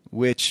others,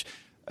 which,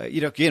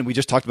 again, we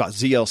just talked about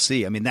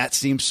ZLC. I mean, that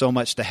seems so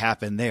much to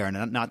happen there,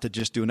 and not to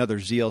just do another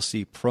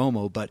ZLC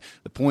promo, but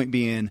the point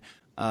being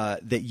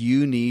that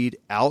you need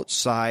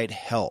outside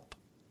help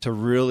to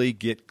really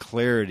get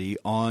clarity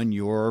on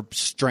your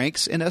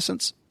strengths, in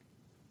essence?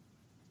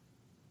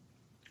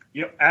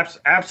 Yep,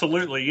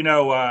 absolutely.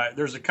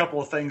 There's a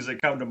couple of things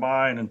that come to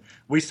mind, and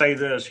we say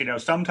this,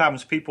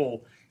 sometimes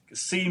people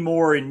see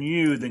more in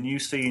you than you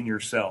see in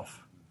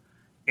yourself.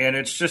 And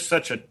it's just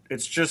such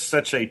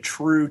a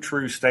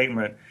true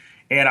statement.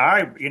 And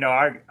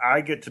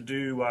I get to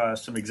do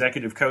some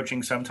executive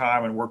coaching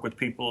sometime and work with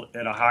people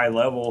at a high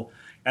level.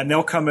 And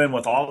they'll come in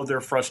with all of their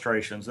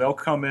frustrations. They'll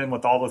come in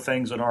with all the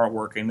things that aren't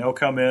working. They'll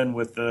come in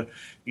with the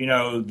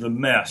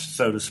mess,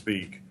 so to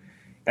speak.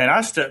 And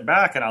I step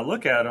back and I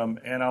look at them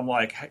and I'm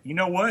like, hey, you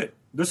know what?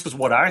 This is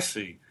what I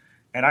see.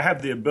 And I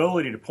have the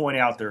ability to point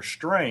out their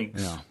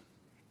strengths. Yeah.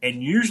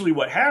 And usually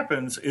what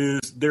happens is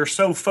they're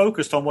so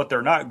focused on what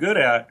they're not good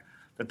at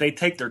that they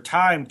take their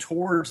time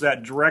towards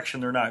that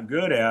direction they're not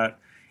good at.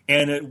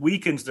 And it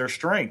weakens their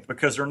strength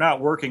because they're not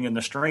working in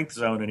the strength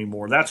zone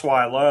anymore. That's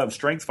why I love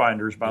Strength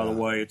Finders, by the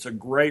way. It's a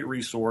great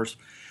resource,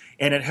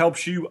 and it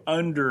helps you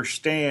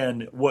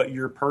understand what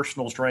your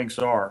personal strengths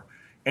are.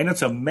 And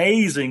it's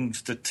amazing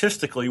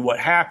statistically what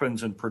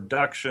happens in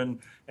production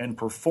and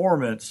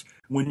performance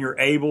when you're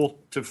able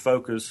to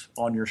focus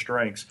on your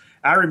strengths.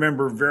 I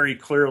remember very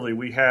clearly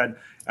we had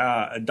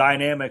a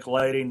dynamic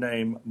lady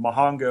named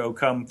Mahongo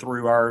come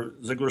through our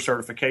Ziglar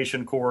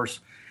certification course,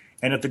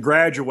 and at the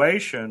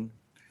graduation,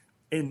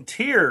 in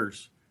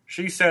tears,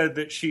 she said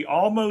that she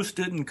almost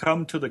didn't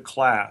come to the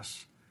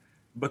class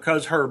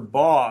because her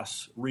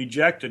boss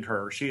rejected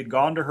her. She had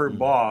gone to her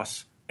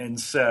boss and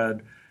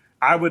said,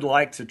 I would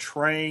like to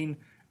train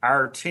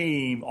our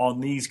team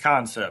on these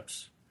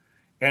concepts.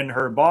 And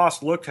her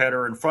boss looked at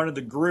her in front of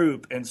the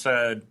group and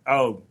said,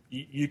 oh,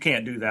 you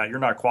can't do that. You're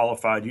not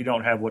qualified. You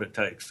don't have what it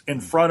takes,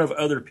 in front of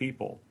other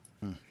people.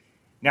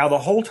 Now, the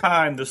whole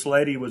time this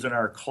lady was in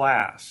our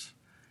class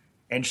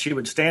and she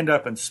would stand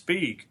up and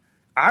speak,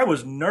 I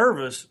was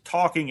nervous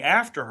talking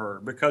after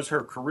her because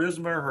her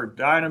charisma, her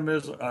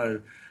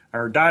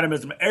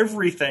dynamism,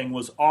 everything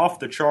was off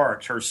the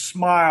charts. Her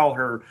smile,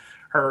 her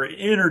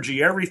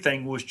energy,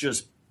 everything was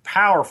just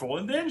powerful.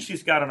 And then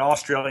she's got an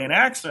Australian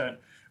accent,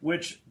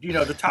 which,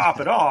 to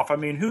top it off, I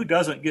mean, who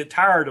doesn't get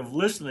tired of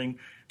listening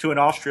to an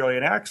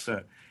Australian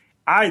accent?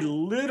 I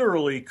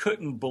literally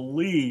couldn't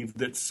believe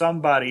that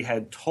somebody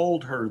had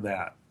told her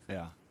that.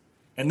 Yeah.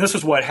 And this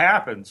is what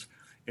happens.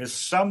 Is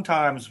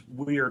sometimes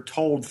we are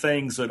told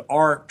things that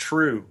aren't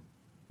true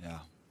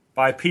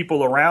by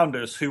people around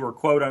us who are,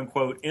 quote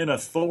unquote, in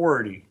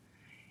authority.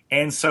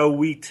 And so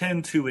we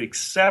tend to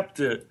accept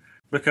it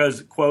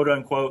because, quote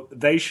unquote,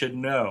 they should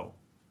know.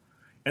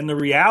 And the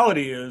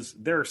reality is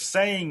they're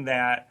saying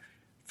that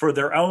for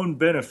their own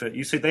benefit.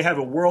 You see, they have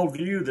a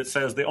worldview that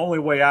says the only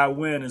way I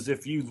win is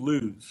if you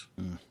lose.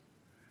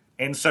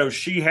 And so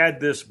she had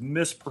this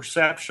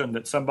misperception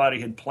that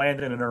somebody had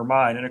planted in her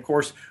mind. And, of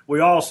course, we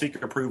all seek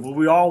approval.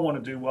 We all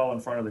want to do well in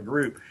front of the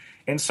group.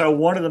 And so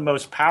one of the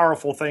most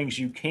powerful things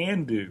you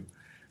can do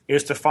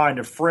is to find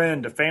a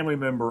friend, a family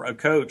member, a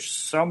coach,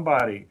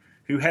 somebody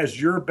who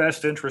has your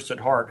best interest at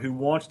heart, who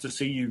wants to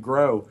see you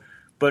grow.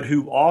 but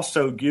who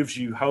also gives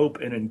you hope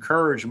and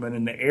encouragement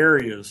in the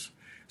areas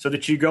so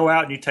that you go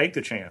out and you take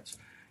the chance.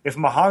 If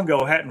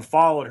Mahongo hadn't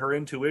followed her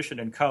intuition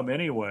and come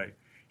anyway,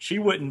 she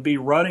wouldn't be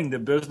running the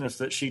business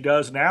that she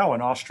does now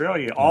in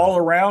Australia, all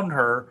around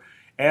her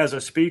as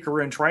a speaker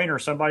and trainer,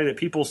 somebody that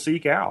people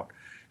seek out.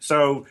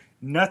 So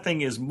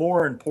nothing is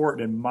more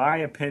important, in my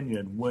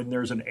opinion, when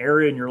there's an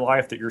area in your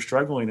life that you're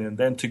struggling in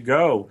than to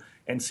go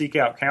and seek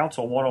out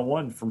counsel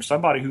one-on-one from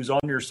somebody who's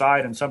on your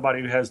side and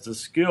somebody who has the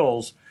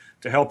skills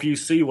to help you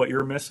see what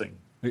you're missing.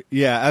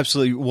 Yeah,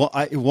 absolutely.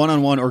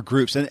 One-on-one or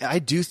groups. And I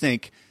do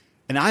think,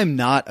 and I'm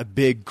not a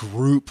big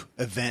group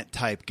event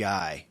type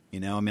guy. You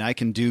know, I mean, I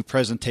can do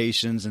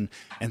presentations and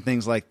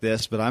things like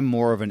this, but I'm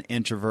more of an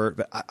introvert.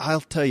 But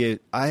I'll tell you,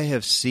 I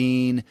have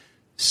seen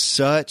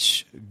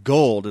such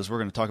gold, as we're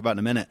going to talk about in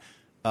a minute,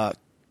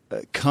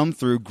 come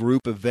through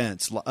group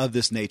events of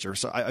this nature.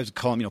 So I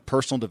call them,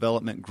 personal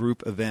development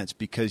group events,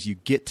 because you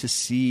get to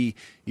see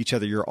each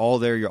other. You're all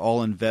there. You're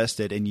all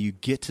invested, and you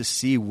get to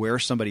see where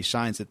somebody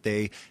shines that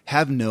they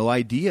have no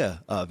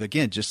idea of.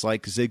 Again, just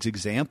like Zig's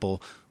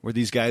example, where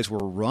these guys were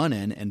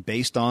running, and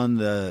based on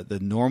the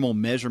normal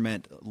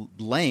measurement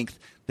length,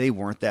 they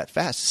weren't that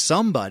fast.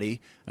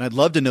 Somebody, and I'd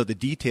love to know the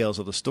details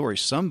of the story,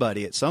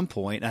 somebody at some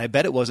point, and I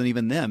bet it wasn't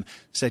even them,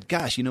 said,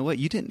 gosh, you know what,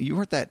 you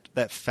weren't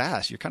that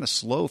fast. You're kind of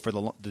slow for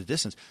the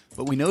distance.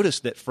 But we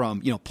noticed that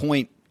from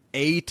point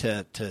A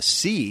to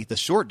C, the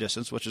short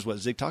distance, which is what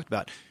Zig talked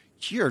about,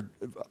 you're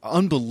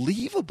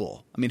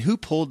unbelievable. I mean, who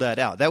pulled that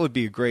out? That would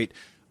be a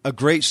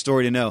great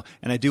story to know.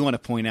 And I do want to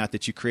point out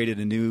that you created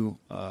a new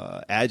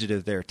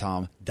adjective there,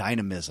 Tom,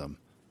 dynamism.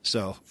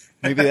 So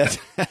maybe that's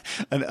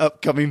an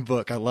upcoming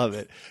book. I love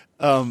it.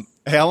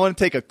 Hey, I want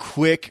to take a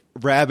quick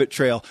rabbit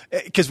trail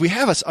because we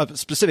have a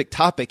specific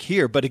topic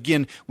here. But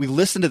again, we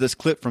listened to this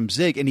clip from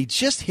Zig, and he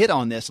just hit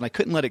on this, and I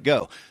couldn't let it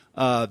go.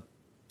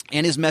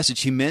 In his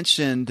message, he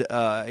mentioned,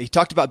 he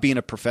talked about being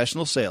a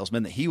professional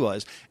salesman that he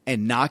was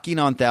and knocking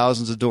on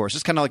thousands of doors.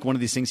 Just kind of like one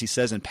of these things he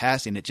says in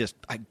passing. It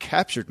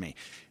captured me.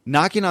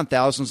 Knocking on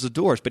thousands of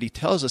doors. But he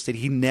tells us that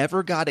he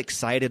never got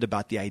excited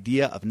about the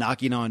idea of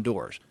knocking on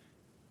doors.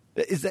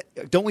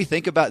 Don't we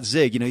think about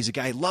Zig? He's a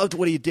guy who loved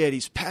what he did.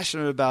 He's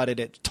passionate about it.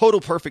 It's total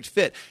perfect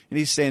fit. And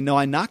he's saying, no,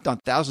 I knocked on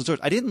thousands of doors.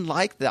 I didn't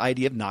like the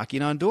idea of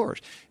knocking on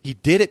doors. He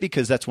did it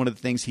because that's one of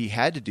the things he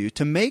had to do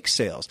to make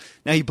sales.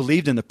 Now, he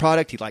believed in the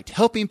product. He liked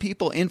helping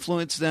people,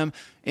 influencing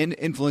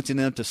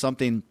them to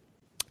something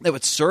that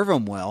would serve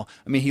him well.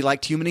 I mean, he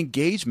liked human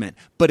engagement,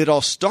 but it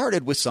all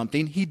started with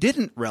something he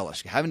didn't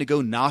relish, having to go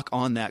knock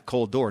on that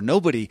cold door.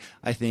 Nobody,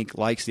 I think,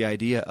 likes the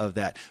idea of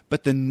that.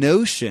 But the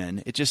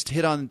notion, it just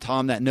hit on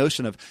Tom, that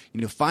notion of,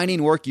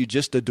 finding work you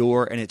just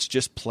adore and it's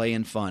just play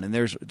and fun. And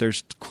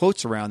there's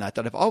quotes around that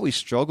I've always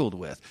struggled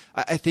with.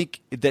 I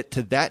think that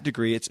to that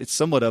degree, it's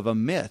somewhat of a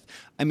myth.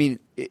 I mean,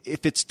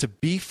 if it's to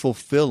be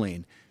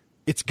fulfilling,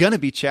 it's going to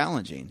be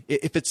challenging.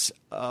 If it's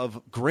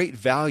of great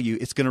value,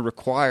 it's going to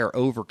require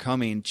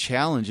overcoming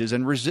challenges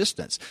and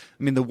resistance.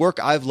 I mean, the work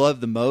I've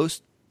loved the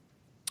most,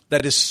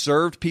 that has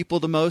served people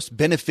the most,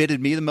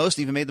 benefited me the most,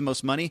 even made the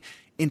most money,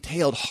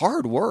 entailed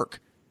hard work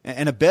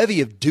and a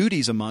bevy of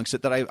duties amongst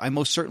it that I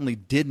most certainly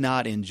did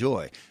not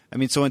enjoy. I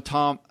mean, so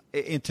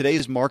in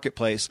today's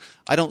marketplace,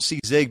 I don't see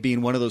Zig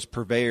being one of those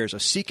purveyors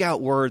of seek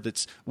out work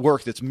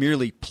that's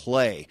merely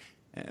play.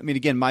 I mean,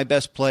 again, my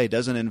best play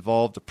doesn't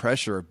involve the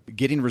pressure of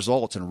getting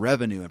results and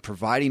revenue and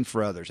providing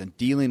for others and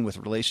dealing with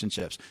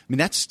relationships. I mean,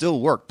 that's still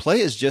work.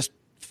 Play is just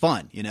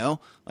fun,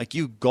 like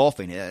you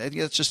golfing. I think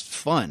it's just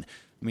fun.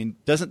 I mean,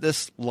 doesn't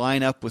this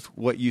line up with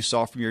what you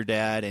saw from your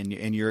dad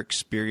and your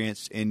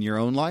experience in your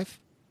own life?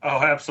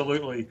 Oh,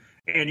 absolutely.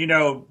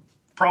 And,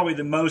 probably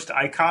the most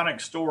iconic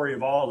story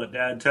of all that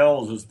Dad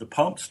tells is the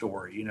pump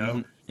story,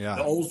 Mm-hmm. Yeah.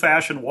 The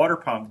old-fashioned water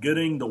pump,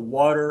 getting the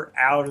water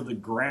out of the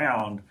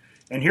ground.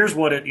 And here's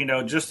what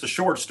just a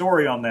short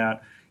story on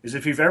that is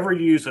if you've ever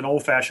used an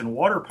old-fashioned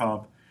water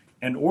pump,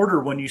 in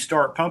order when you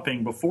start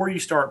pumping, before you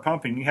start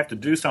pumping, you have to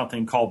do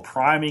something called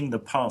priming the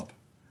pump,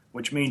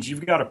 which means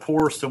you've got to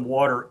pour some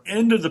water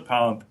into the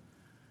pump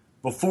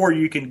before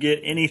you can get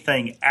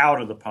anything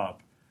out of the pump.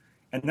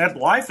 And that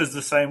life is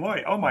the same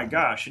way. Oh, my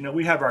gosh,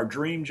 we have our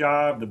dream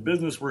job, the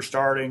business we're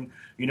starting,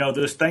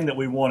 this thing that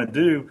we want to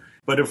do.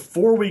 But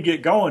before we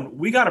get going,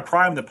 we got to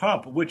prime the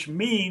pump, which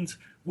means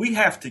we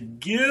have to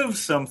give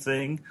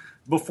something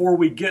before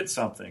we get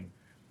something.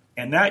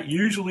 And that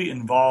usually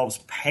involves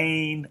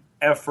pain,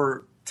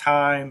 effort,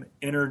 time,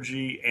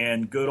 energy,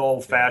 and good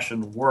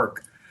old-fashioned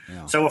work.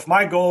 Yeah. So if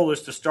my goal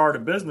is to start a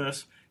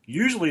business,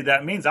 usually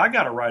that means I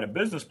got to write a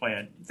business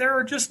plan. There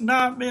are just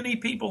not many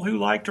people who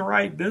like to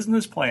write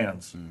business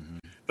plans. Mm-hmm.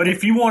 But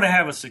if you want to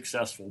have a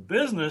successful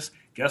business,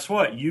 guess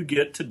what? You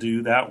get to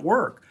do that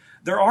work.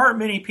 There aren't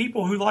many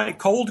people who like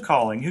cold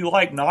calling, who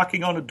like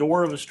knocking on the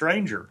door of a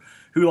stranger,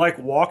 who like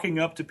walking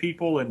up to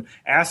people and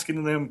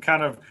asking them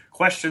kind of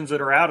questions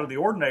that are out of the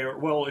ordinary.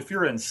 Well, if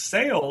you're in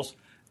sales,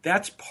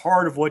 that's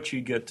part of what you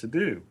get to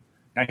do.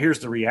 Now, here's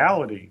the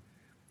reality.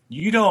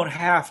 You don't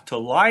have to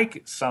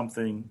like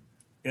something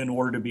in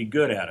order to be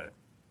good at it.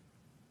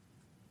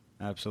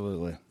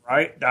 Absolutely.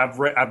 Right?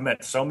 I've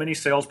met so many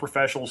sales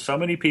professionals, so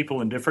many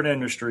people in different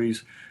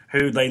industries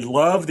who they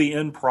love the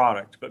end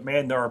product, but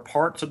man, there are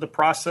parts of the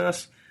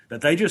process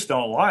that they just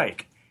don't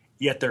like,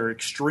 yet they're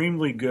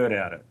extremely good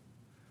at it.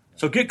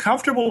 So get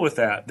comfortable with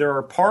that. There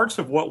are parts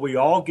of what we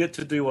all get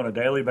to do on a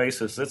daily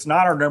basis. It's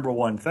not our number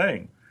one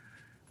thing.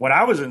 When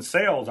I was in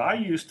sales, I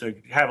used to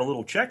have a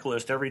little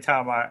checklist every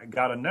time I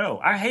got a no.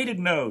 I hated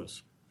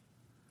no's,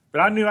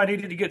 but I knew I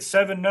needed to get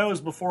 7 no's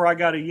before I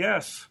got a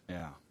yes.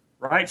 Yeah.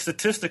 Right?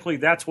 Statistically,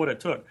 that's what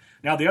it took.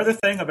 Now, the other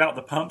thing about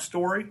the pump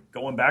story,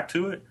 going back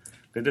to it,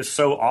 that is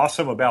so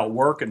awesome about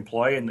work and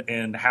play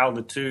and how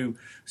the two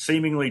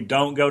seemingly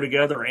don't go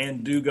together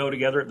and do go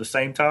together at the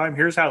same time.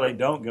 Here's how they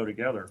don't go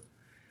together.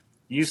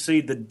 You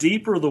see, the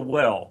deeper the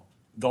well,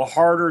 the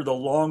harder, the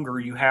longer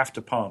you have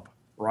to pump,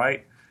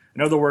 right?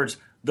 In other words,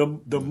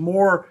 the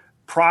more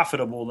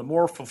profitable, the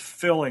more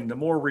fulfilling, the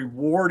more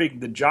rewarding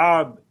the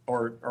job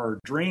or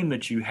dream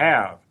that you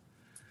have,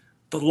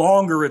 the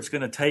longer it's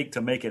going to take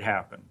to make it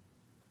happen.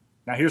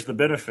 Now, here's the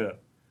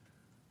benefit.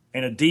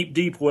 In a deep,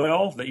 deep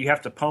well that you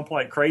have to pump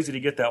like crazy to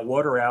get that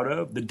water out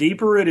of, the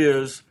deeper it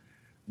is,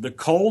 the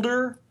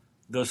colder,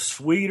 the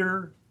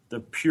sweeter, the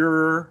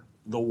purer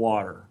the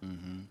water.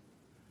 Mm-hmm.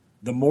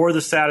 The more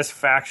the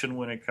satisfaction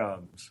when it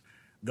comes.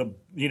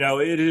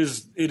 It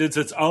is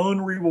its own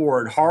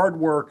reward. Hard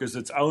work is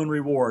its own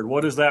reward.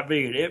 What does that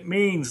mean? It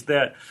means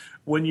that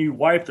when you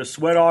wipe the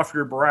sweat off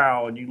your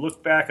brow and you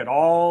look back at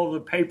all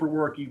the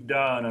paperwork you've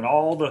done and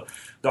all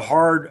the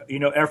hard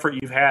effort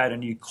you've had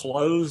and you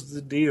close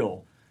the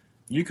deal,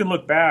 you can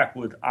look back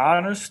with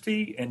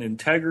honesty and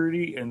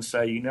integrity and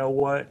say, you know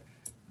what,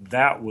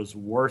 that was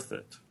worth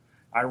it.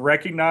 I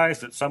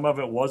recognize that some of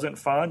it wasn't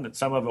fun, that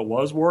some of it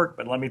was work,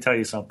 but let me tell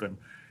you something.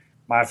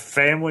 My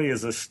family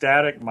is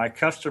ecstatic. My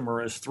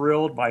customer is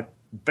thrilled. My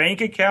bank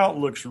account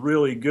looks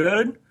really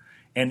good,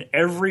 and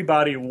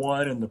everybody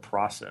won in the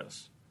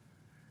process.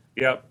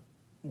 Yep.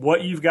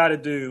 What you've got to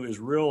do is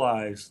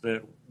realize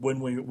that when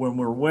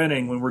we're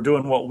winning, when we're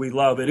doing what we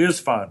love, it is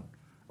fun,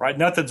 right?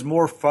 Nothing's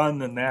more fun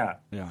than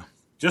that. Yeah.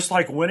 Just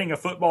like winning a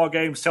football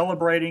game,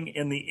 celebrating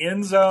in the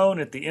end zone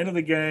at the end of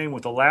the game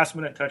with a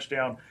last-minute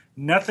touchdown,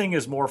 nothing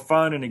is more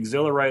fun and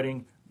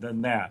exhilarating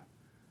than that.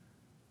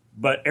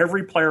 But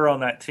every player on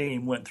that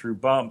team went through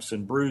bumps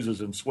and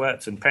bruises and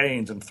sweats and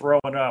pains and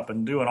throwing up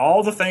and doing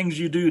all the things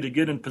you do to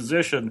get in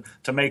position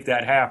to make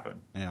that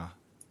happen. Yeah.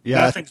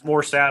 Nothing's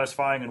more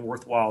satisfying and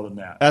worthwhile than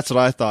that. That's what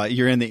I thought.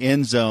 You're in the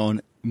end zone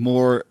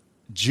more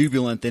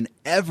jubilant than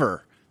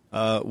ever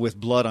with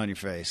blood on your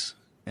face.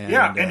 And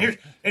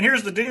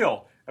here's the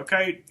deal.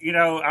 Okay,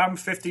 I'm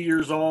 50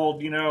 years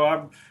old.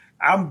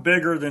 I'm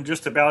bigger than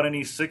just about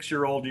any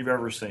 6-year-old you've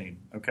ever seen.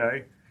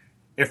 Okay,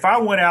 if I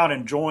went out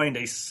and joined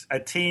a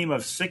team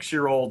of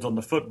 6-year-olds on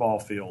the football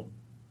field,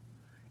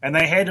 and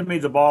they handed me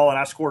the ball and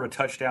I scored a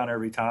touchdown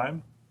every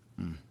time,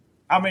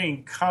 I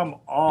mean, come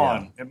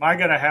on, Am I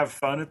going to have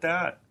fun at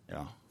that?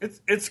 Yeah,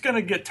 it's going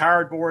to get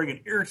tired, boring, and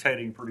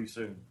irritating pretty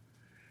soon,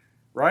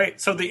 right?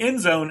 So the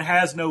end zone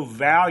has no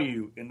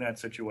value in that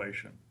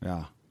situation.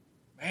 Yeah,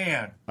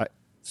 man.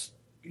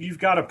 You've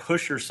got to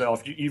push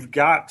yourself. You've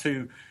got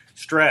to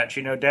stretch.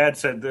 Dad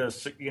said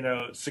this,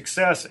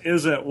 success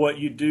isn't what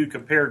you do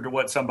compared to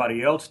what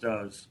somebody else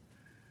does.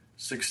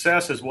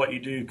 Success is what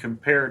you do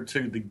compared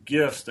to the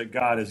gifts that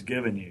God has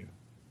given you.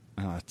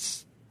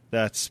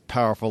 That's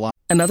powerful.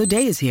 Another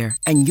day is here,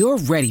 and you're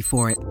ready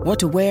for it. What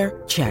to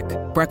wear? Check.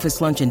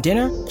 Breakfast, lunch, and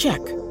dinner?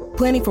 Check.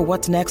 Planning for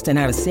what's next and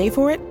how to save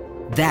for it?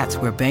 That's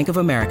where Bank of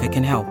America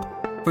can help.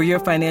 For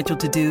your financial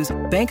to-dos,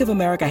 Bank of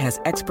America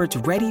has experts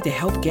ready to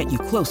help get you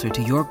closer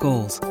to your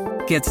goals.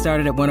 Get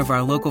started at one of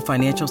our local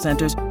financial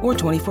centers or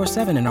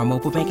 24/7 in our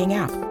mobile banking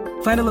app.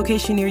 Find a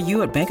location near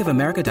you at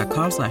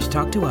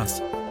bankofamerica.com/talktous.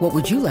 What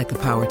would you like the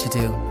power to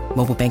do?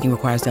 Mobile banking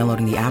requires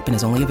downloading the app and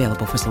is only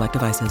available for select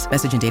devices.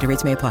 Message and data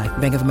rates may apply.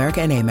 Bank of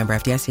America N.A., member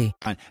FDIC.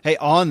 Hey,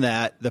 on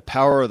that, the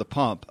power of the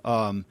pump,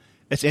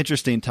 it's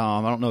interesting,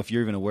 Tom. I don't know if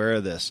you're even aware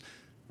of this.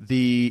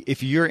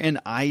 If you're in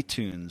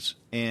iTunes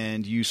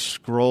and you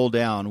scroll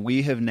down,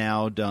 we have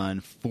now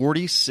done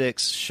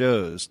 46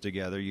 shows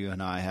together, you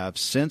and I have,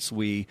 since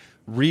we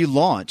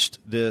relaunched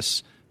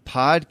this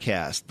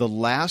podcast. The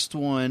last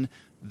one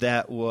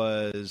that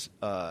was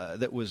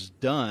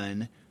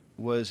done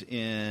was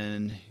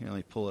in, let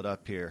me pull it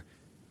up here.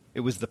 It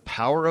was The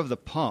Power of the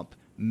Pump,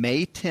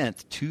 May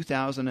 10th,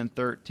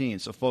 2013.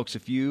 So, folks,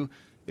 if you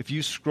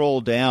scroll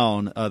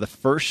down, the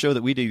first show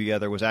that we did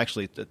together was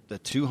actually the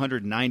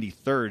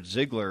 293rd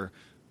Ziglar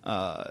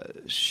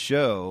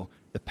show,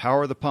 The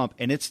Power of the Pump,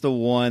 and it's the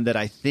one that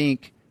I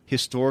think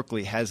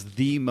historically has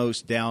the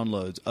most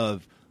downloads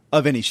of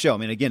any show. I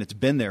mean, again, it's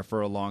been there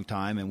for a long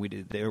time,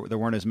 and there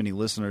weren't as many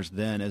listeners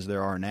then as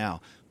there are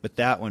now. But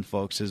that one,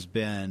 folks, has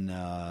been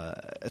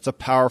it's a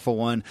powerful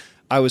one.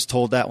 I was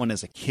told that one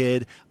as a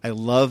kid. I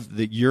love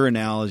your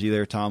analogy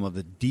there, Tom, of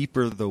the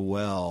deeper the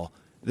well,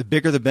 the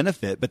bigger the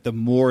benefit, but the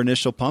more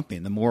initial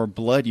pumping, the more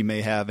blood you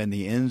may have in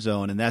the end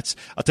zone. And I'll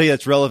tell you,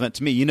 that's relevant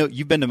to me.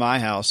 You've been to my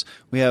house.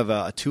 We have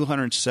a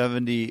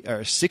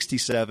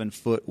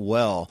 267-foot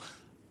well.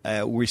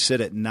 We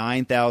sit at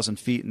 9,000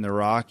 feet in the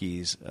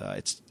Rockies.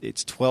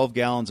 It's 12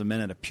 gallons a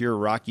minute of pure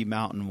Rocky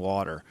Mountain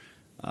water.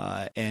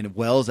 And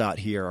wells out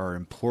here are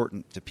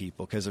important to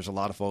people because there's a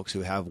lot of folks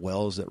who have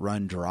wells that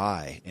run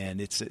dry. And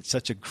it's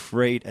such a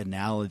great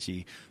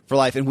analogy for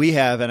life. And we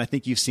have, and I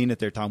think you've seen it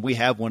there, Tom, we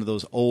have one of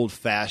those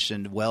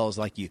old-fashioned wells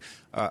like you,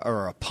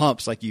 or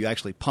pumps like you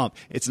actually pump.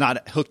 It's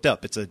not hooked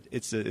up. It's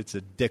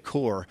a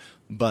decor.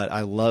 But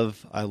I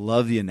love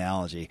the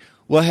analogy.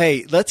 Well,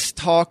 hey, let's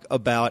talk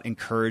about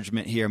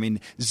encouragement here. I mean,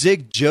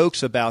 Zig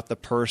jokes about the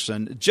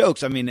person,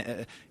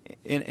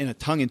 in a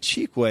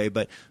tongue-in-cheek way,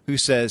 but who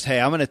says, hey,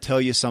 I'm going to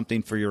tell you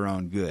something for your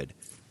own good.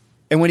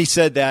 And when he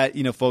said that,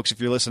 folks, if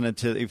you listen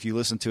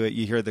to it,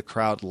 you hear the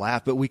crowd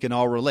laugh, but we can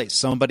all relate.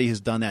 Somebody has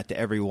done that to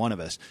every one of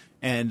us.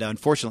 And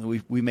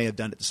unfortunately, we may have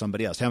done it to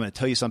somebody else. Hey, I'm going to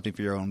tell you something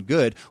for your own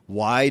good.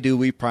 Why do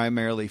we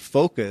primarily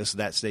focus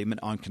that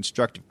statement on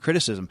constructive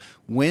criticism?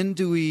 Why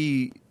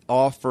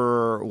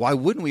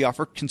wouldn't we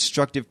offer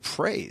constructive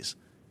praise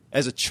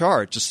as a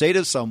charge to say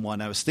to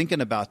someone? I was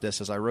thinking about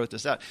this as I wrote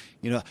this out,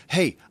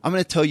 hey, I'm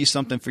going to tell you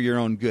something for your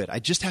own good. I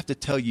just have to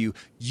tell you,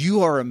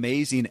 you are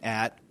amazing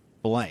at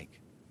blank.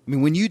 I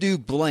mean, when you do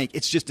blank,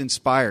 it's just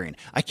inspiring.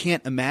 I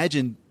can't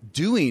imagine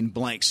doing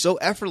blank so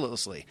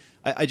effortlessly.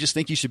 I just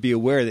think you should be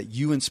aware that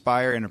you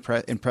inspire and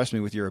impress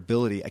me with your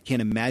ability. I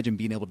can't imagine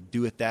being able to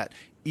do it that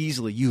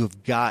easily. You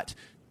have got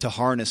to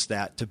harness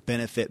that to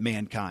benefit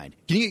mankind.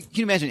 Can you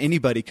imagine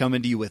anybody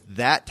coming to you with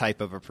that type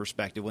of a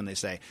perspective when they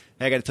say,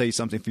 hey, I got to tell you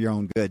something for your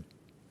own good?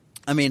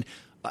 I mean,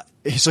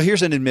 so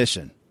here's an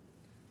admission.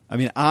 I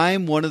mean,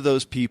 I'm one of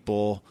those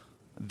people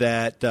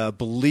that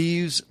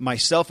believes,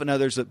 myself and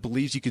others, that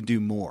believes you can do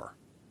more.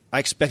 I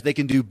expect they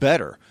can do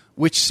better,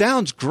 which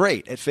sounds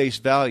great at face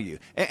value.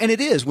 And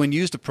it is when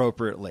used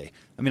appropriately.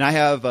 I mean, I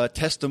have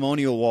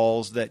testimonial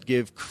walls that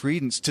give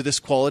credence to this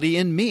quality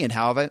in me and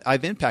how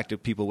I've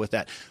impacted people with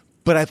that.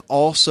 But I've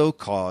also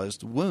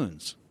caused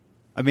wounds.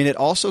 I mean, it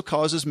also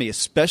causes me,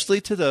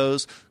 especially to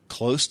those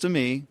close to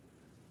me,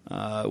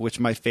 which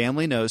my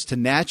family knows, to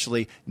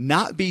naturally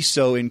not be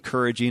so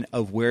encouraging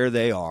of where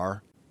they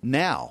are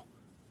now.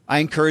 I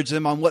encourage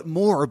them on what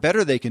more or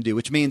better they can do,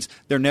 which means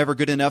they're never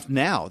good enough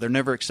now. They're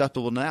never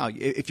acceptable now.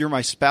 If you're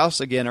my spouse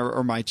again,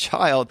 or my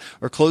child,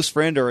 or close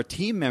friend, or a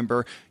team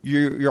member,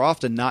 you're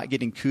often not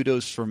getting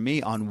kudos from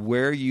me on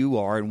where you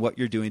are and what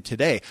you're doing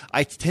today.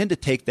 I tend to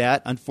take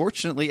that,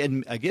 unfortunately,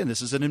 and again,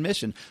 this is an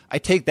admission, I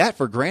take that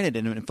for granted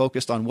and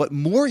focused on what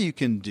more you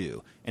can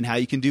do and how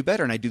you can do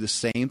better. And I do the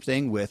same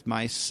thing with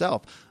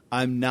myself.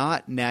 I'm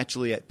not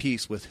naturally at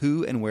peace with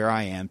who and where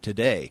I am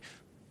today,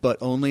 but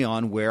only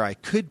on where I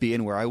could be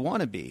and where I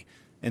want to be.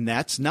 And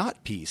that's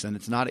not peace, and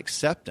it's not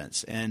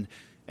acceptance. And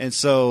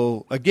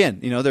so again,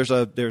 there's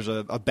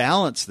a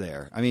balance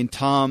there. I mean,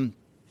 Tom,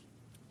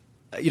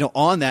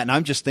 on that, and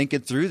I'm just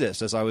thinking through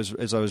this as I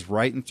was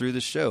writing through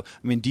the show.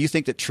 I mean, do you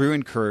think that true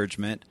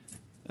encouragement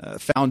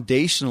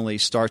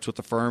foundationally starts with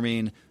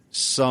affirming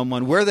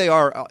someone where they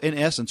are in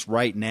essence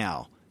right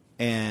now,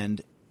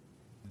 and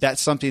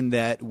that's something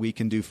that we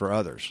can do for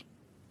others?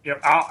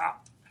 Yep.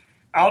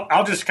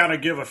 I'll just kind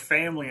of give a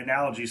family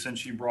analogy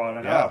since you brought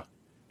it up.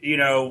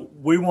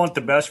 We want the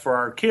best for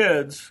our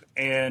kids,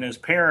 and as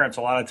parents,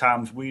 a lot of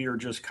times we are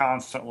just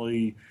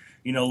constantly,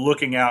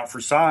 looking out for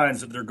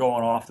signs that they're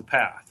going off the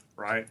path,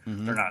 right?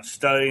 Mm-hmm. They're not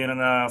studying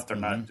enough. They're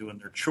not doing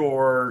their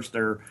chores.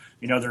 They're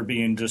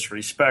being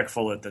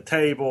disrespectful at the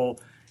table.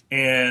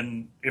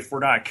 And if we're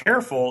not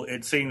careful,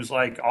 it seems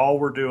like all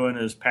we're doing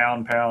is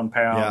pound,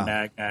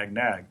 nag, nag,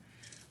 nag.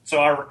 So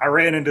I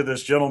ran into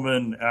this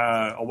gentleman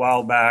a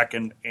while back,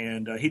 and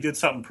he did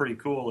something pretty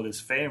cool at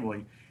his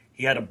family.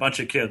 He had a bunch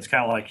of kids,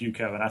 kind of like you,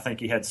 Kevin. I think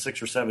he had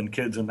 6 or 7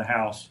 kids in the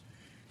house.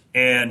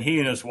 And he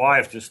and his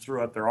wife just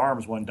threw up their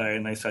arms one day,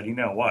 and they said, you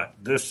know what,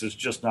 this is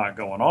just not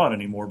going on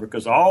anymore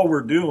because all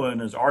we're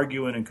doing is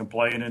arguing and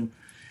complaining.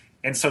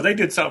 And so they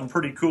did something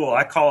pretty cool.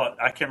 I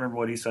can't remember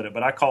what he said it,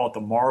 but I call it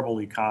the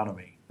marble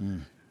economy.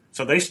 Mm.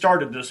 So they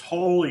started this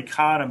whole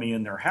economy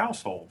in their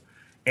household.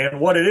 And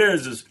what it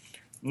is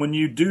when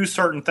you do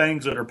certain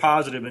things that are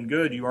positive and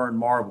good, you earn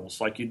marbles.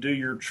 Like you do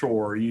your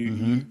chore,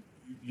 you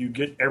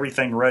get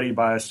everything ready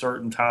by a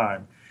certain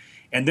time.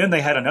 And then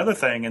they had another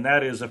thing, and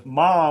that is if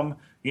mom,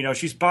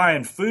 she's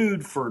buying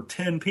food for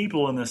 10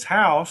 people in this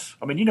house.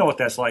 I mean, you know what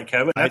that's like,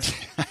 Kevin. I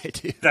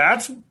do.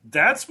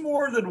 That's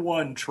more than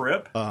one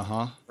trip,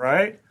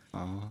 right?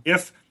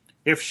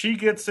 If she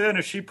gets in,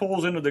 if she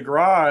pulls into the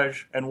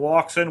garage and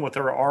walks in with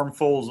her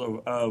armfuls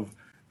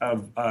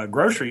of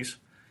groceries,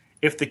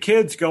 if the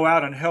kids go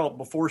out and help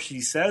before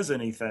she says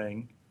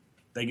anything,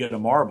 they get a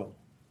marble.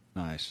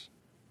 Nice.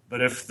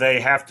 But if they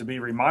have to be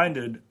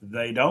reminded,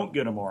 they don't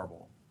get a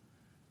marble.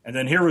 And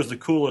then here was the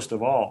coolest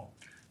of all.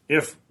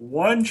 If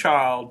one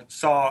child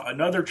saw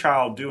another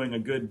child doing a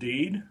good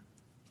deed,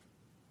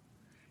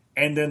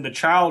 and then the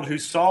child who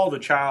saw the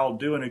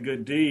child doing a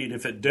good deed,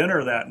 if at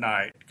dinner that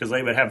night, because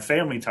they would have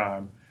family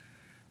time,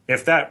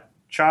 if that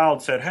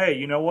child said, hey,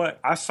 you know what?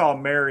 I saw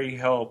Mary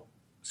help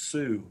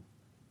Sue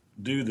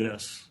do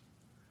this.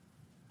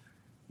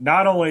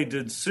 not only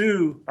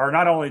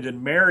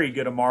did Mary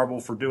get a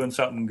marble for doing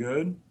something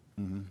good,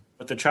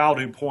 but the child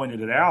who pointed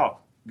it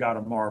out got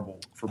a marble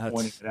for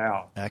pointing it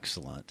out.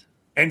 Excellent.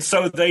 And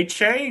so they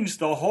changed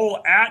the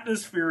whole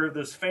atmosphere of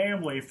this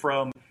family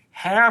from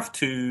have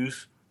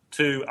tos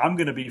to I'm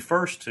going to be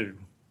first to.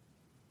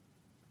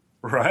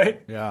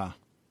 Right? Yeah.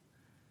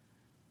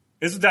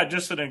 Isn't that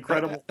just an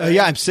incredible thing?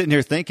 Yeah, I'm sitting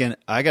here thinking,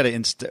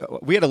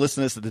 we had to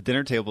listen to this at the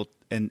dinner table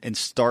and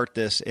start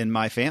this in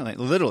my family.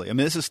 Literally. I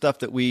mean, this is stuff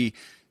that we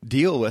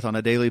deal with on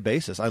a daily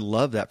basis. I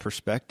love that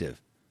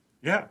perspective.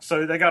 Yeah.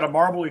 So they got a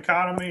marble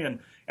economy,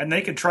 and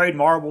they can trade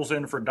marbles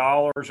in for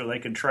dollars, or they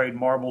can trade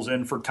marbles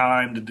in for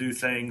time to do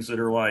things that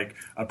are like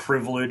a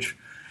privilege.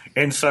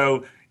 And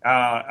so,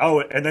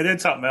 and they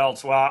did something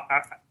else. Well,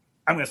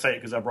 I'm going to say it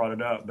because I brought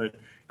it up, but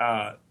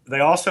they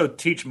also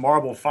teach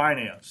marble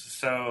finance.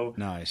 So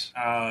nice.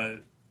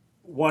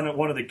 One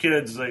of the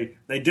kids, they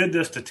did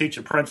this to teach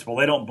a principal.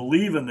 They don't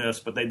believe in this,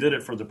 but they did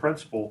it for the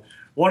principal.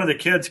 One of the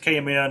kids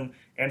came in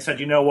and said,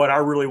 you know what, I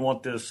really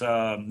want this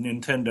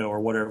Nintendo or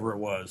whatever it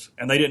was.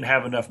 And they didn't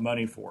have enough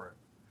money for it.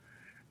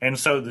 And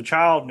so the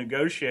child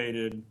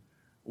negotiated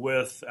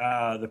with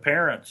the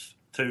parents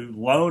to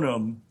loan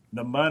them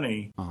the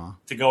money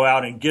to go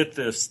out and get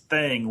this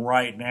thing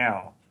right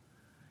now.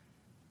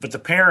 But the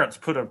parents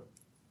put a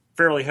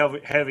fairly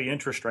heavy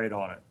interest rate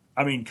on it.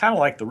 I mean, kind of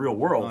like the real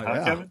world,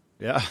 Kevin?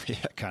 Yeah,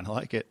 kind of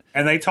like it.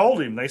 And they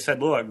told him, they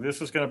said, look,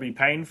 this is going to be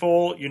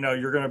painful. You know,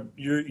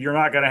 you're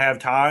not going to have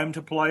time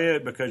to play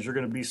it because you're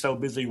going to be so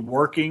busy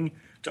working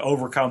to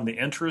overcome the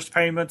interest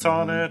payments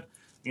on it.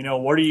 You know,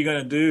 what are you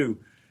going to do?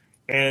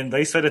 And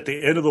they said at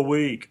the end of the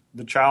week,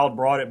 the child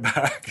brought it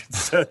back and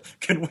said,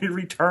 can we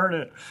return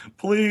it?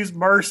 Please,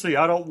 mercy,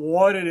 I don't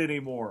want it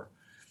anymore.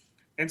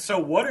 And so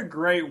what a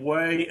great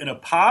way, in a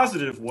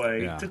positive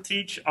way, to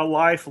teach a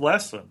life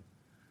lesson.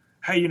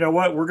 Hey, you know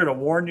what? We're going to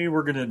warn you.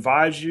 We're going to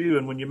advise you.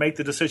 And when you make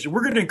the decision,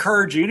 we're going to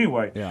encourage you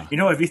anyway. Yeah. You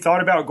know, have you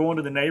thought about going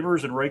to the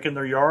neighbors and raking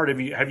their yard?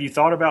 Have you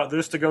thought about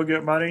this to go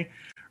get money?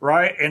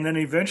 Right? And then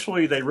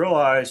eventually they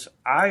realize,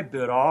 I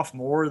bit off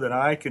more than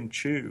I can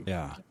chew.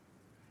 Yeah.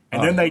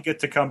 And then they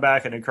get to come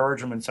back and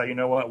encourage them and say, you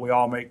know what? We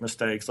all make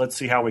mistakes. Let's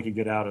see how we can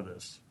get out of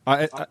this.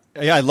 I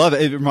love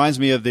it. It reminds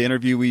me of the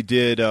interview we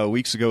did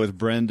weeks ago with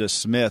Brenda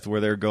Smith,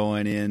 where they're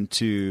going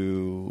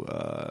into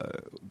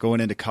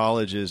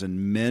colleges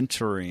and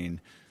mentoring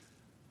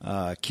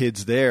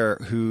kids there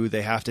who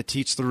they have to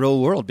teach the real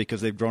world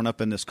because they've grown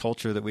up in this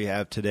culture that we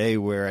have today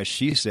where, as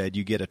she said,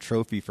 you get a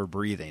trophy for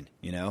breathing.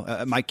 You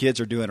know, my kids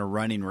are doing a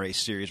running race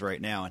series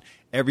right now, and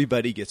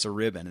everybody gets a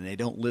ribbon, and they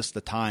don't list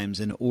the times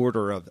in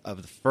order of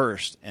the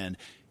first. And,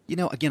 you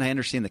know, again, I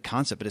understand the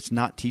concept, but it's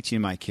not teaching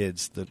my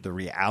kids the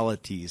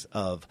realities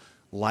of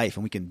life,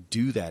 and we can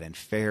do that in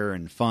fair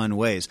and fun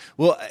ways.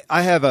 Well,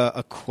 I have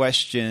a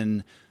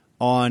question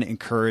on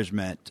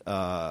encouragement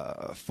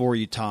for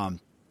you,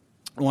 Tom.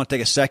 I want to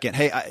take a second,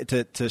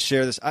 to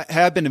share this. I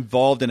have been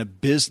involved in a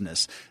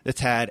business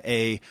that's had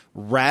a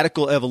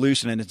radical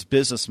evolution in its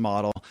business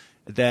model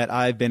that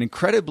I've been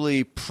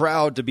incredibly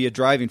proud to be a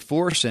driving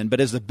force in.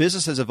 But as the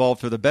business has evolved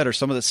for the better,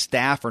 some of the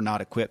staff are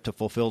not equipped to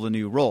fulfill the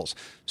new roles.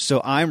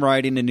 So I'm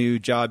writing a new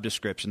job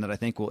description that I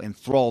think will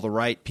enthrall the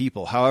right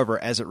people.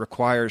 However, as it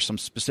requires some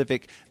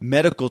specific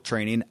medical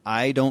training,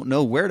 I don't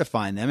know where to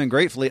find them. And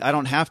gratefully, I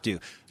don't have to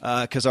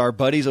because our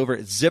buddies over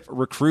at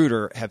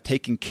ZipRecruiter have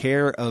taken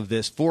care of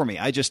this for me.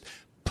 I just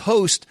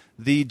post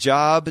the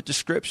job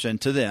description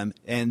to them,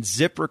 and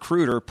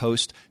ZipRecruiter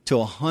posts to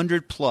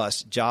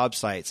 100+ job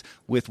sites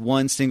with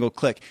one single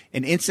click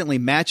and instantly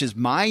matches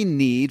my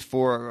need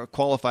for a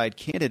qualified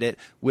candidate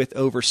with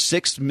over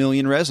 6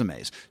 million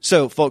resumes.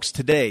 So, folks,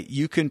 today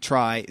you can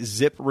try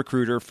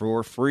ZipRecruiter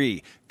for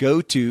free.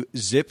 Go to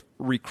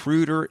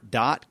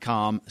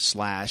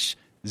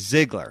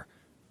ZipRecruiter.com/Ziglar.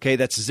 Okay,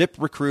 that's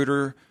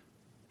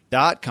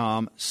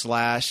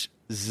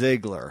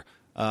ZipRecruiter.com/Ziglar.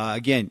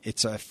 Again,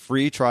 it's a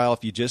free trial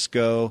if you just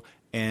go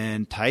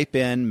and type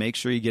in, make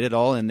sure you get it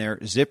all in there,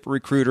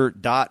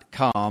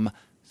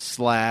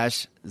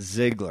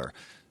 ZipRecruiter.com/Ziglar.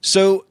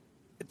 So,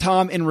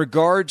 Tom, in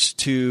regards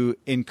to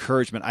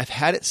encouragement, I've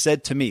had it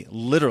said to me,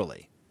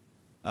 literally,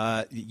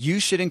 you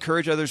should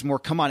encourage others more.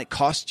 Come on, it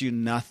costs you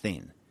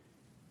nothing.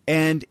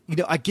 And, you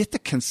know, I get the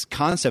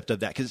concept of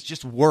that because it's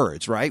just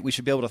words, right? We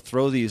should be able to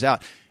throw these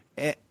out.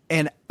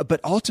 But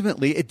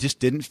ultimately, it just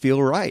didn't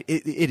feel right.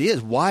 It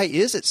is. Why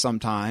is it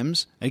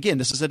sometimes, again,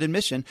 this is an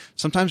admission,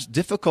 sometimes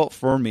difficult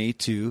for me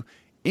to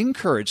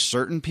encourage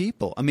certain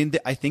people? I mean,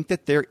 I think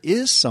that there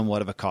is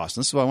somewhat of a cost.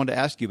 And this is what I wanted to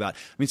ask you about.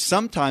 I mean,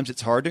 sometimes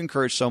it's hard to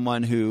encourage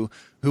someone who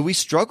we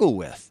struggle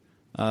with.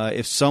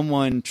 If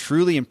someone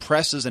truly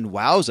impresses and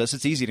wows us,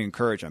 it's easy to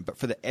encourage them. But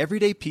for the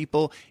everyday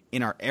people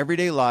in our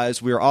everyday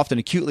lives, we are often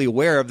acutely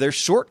aware of their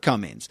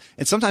shortcomings.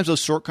 And sometimes those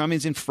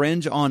shortcomings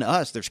infringe on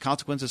us. There's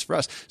consequences for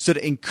us. So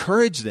to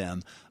encourage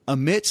them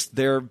amidst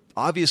their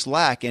obvious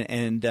lack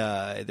and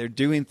they're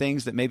doing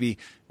things that maybe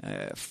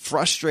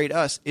frustrate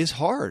us is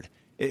hard.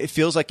 It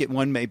feels like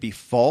one may be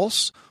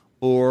false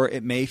or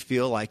it may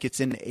feel like it's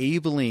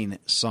enabling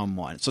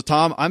someone. So,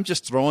 Tom, I'm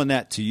just throwing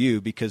that to you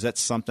because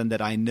that's something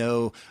that I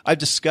know I've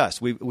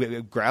discussed.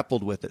 We've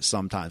grappled with it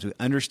sometimes. We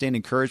understand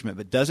encouragement,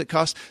 but does it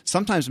cost?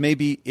 Sometimes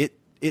maybe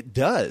it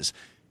does.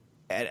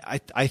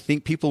 I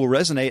think people will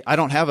resonate. I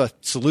don't have a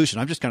solution.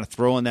 I'm just kind of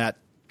throwing that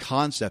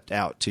concept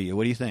out to you.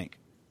 What do you think?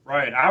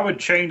 Right. I would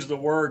change the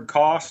word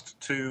cost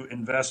to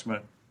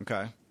investment.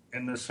 Okay.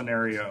 In this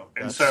scenario.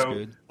 And That's so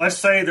good. Let's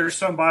say there's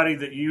somebody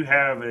that you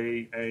have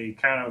a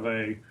kind of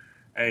a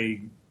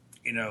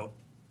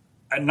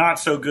not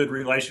so good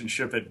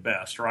relationship at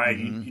best, right?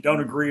 Mm-hmm. You don't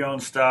agree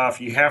on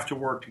stuff. You have to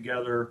work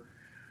together.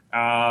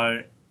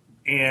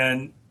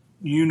 And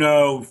you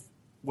know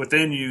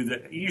within you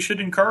that you should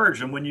encourage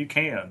them when you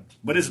can.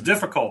 But it's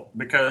difficult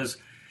because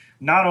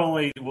not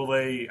only will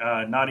they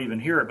not even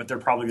hear it, but they're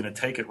probably going to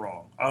take it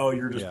wrong. Oh,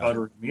 you're just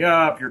buttering me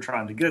up. You're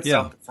trying to get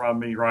something from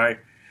me, right?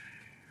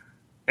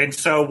 And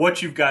so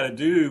what you've got to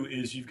do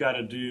is you've got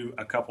to do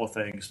a couple of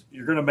things.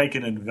 You're going to make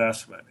an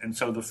investment. And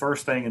so the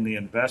first thing in the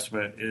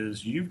investment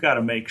is you've got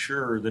to make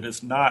sure that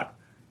it's not,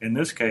 in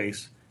this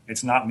case,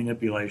 it's not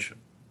manipulation.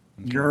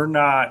 Okay. You're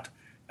not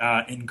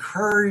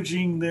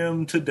encouraging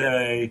them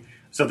today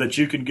so that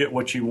you can get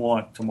what you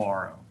want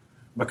tomorrow,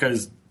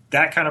 because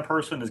that kind of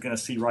person is going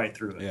to see right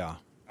through it. Yeah.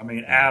 I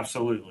mean,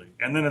 absolutely.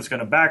 And then it's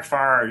going to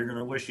backfire. You're going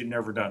to wish you'd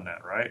never done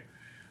that, right?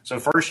 So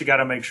first, you got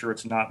to make sure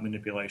it's not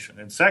manipulation.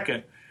 And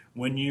second,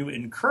 when you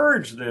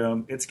encourage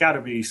them, it's got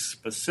to be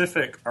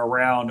specific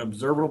around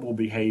observable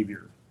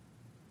behavior.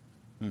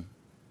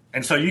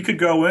 And so you could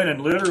go in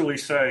and literally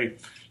say,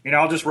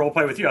 I'll just role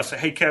play with you. I'll say,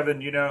 hey,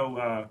 Kevin,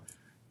 a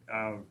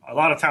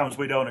lot of times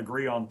we don't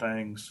agree on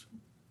things,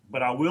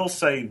 but I will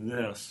say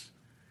this.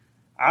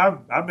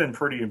 I've been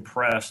pretty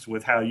impressed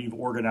with how you've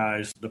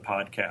organized the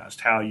podcast,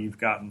 how you've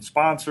gotten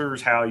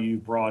sponsors, how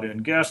you've brought in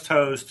guest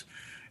hosts,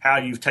 how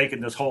you've taken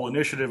this whole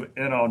initiative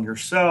in on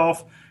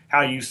yourself,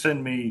 how you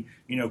send me,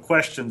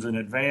 questions in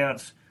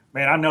advance.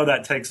 Man, I know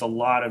that takes a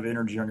lot of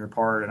energy on your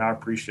part, and I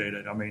appreciate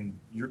it. I mean,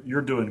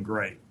 you're doing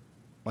great.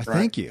 Well, right?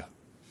 Thank you.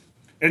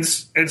 And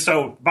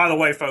so, by the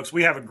way, folks,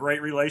 we have a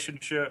great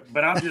relationship,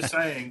 but I'm just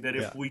saying that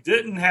if we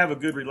didn't have a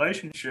good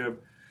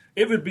relationship,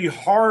 it would be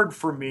hard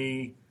for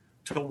me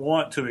to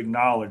want to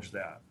acknowledge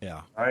that.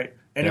 Yeah. Right?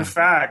 And in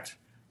fact,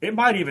 it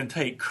might even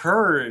take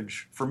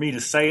courage for me to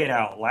say it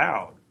out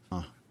loud.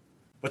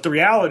 But the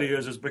reality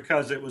is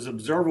because it was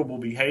observable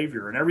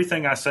behavior and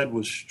everything I said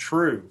was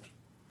true,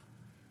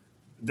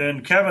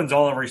 then Kevin's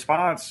only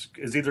response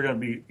is either going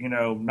to be,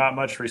 not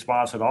much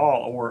response at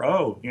all, or,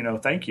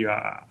 thank you.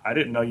 I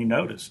didn't know you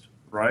noticed,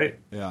 right?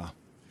 Yeah.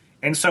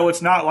 And so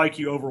it's not like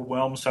you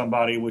overwhelm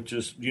somebody with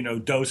just,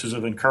 doses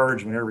of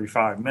encouragement every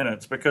 5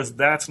 minutes, because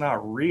that's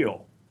not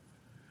real.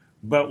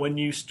 But when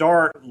you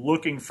start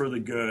looking for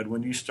the good,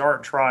 when you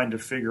start trying to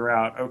figure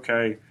out,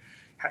 okay,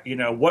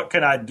 what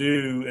can I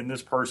do in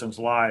this person's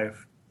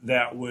life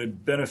that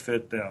would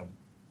benefit them?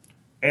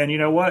 And you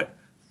know what?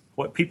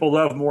 What people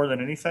love more than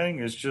anything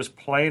is just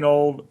plain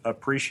old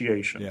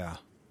appreciation. Yeah.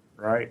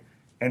 Right?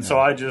 And so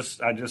I just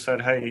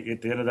said, hey,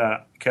 at the end of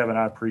that, Kevin,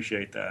 I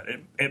appreciate that.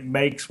 It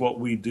makes what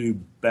we do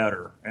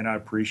better, and I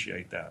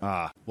appreciate that.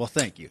 Well,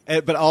 thank you.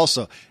 But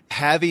also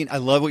I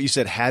love what you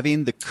said,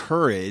 having the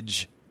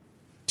courage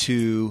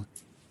to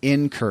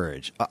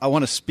encourage. I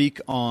want to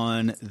speak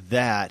on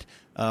that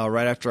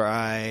right after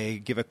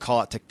I give a call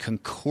out to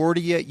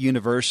Concordia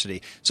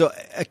University. So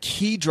a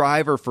key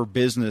driver for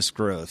business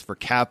growth, for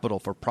capital,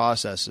 for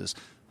processes,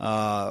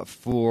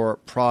 for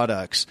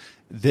products.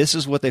 This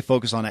is what they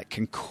focus on at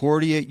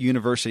Concordia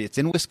University. It's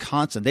in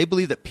Wisconsin. They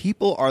believe that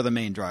people are the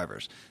main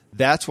drivers.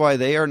 That's why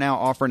they are now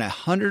offering a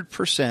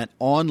 100%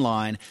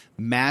 online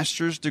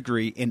master's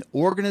degree in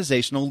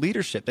organizational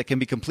leadership that can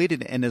be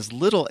completed in as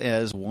little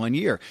as 1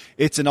 year.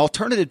 It's an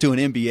alternative to an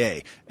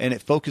MBA, and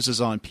it focuses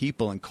on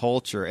people and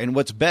culture. And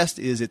what's best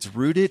is it's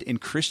rooted in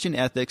Christian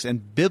ethics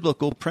and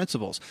biblical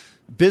principles.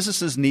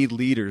 Businesses need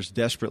leaders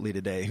desperately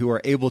today who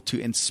are able to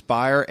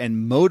inspire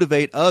and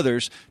motivate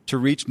others to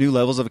reach new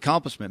levels of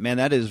accomplishment. Man,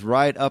 that is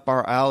right up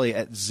our alley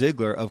at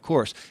Ziglar, of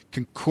course.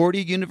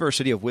 Concordia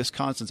University of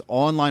Wisconsin's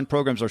online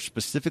programs are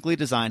specifically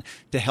designed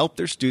to help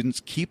their students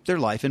keep their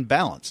life in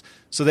balance.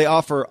 So they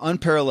offer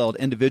unparalleled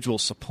individual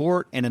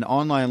support and an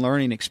online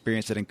learning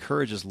experience that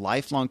encourages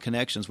lifelong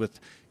connections with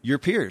your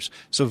peers.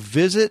 So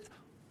visit,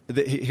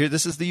 here,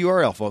 this is the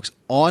URL, folks,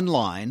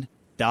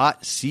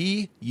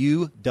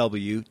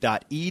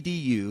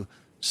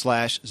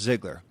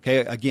 online.cuw.edu/Ziglar. Okay,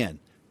 again,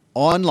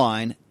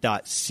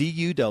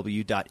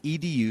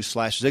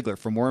 online.cuw.edu/Ziglar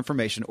for more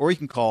information, or you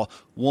can call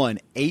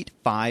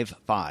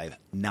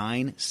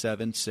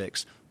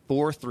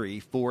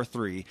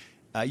 1-855-976-4343.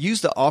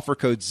 Use the offer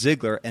code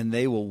Ziglar, and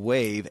they will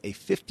waive a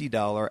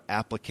 $50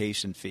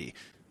 application fee.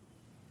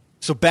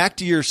 So back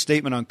to your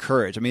statement on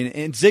courage. I mean,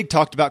 and Zig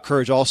talked about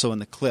courage also in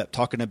the clip,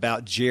 talking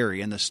about Jerry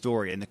and the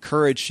story and the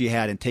courage she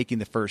had in taking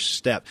the first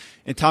step.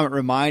 And Tom, it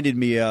reminded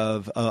me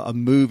of a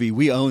movie.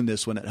 We own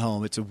this one at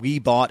home. It's We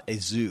Bought a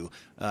Zoo.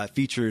 It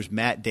features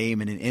Matt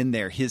Damon, and in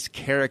there, his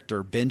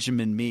character,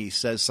 Benjamin Mee,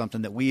 says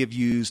something that we have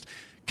used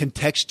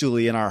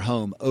contextually in our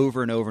home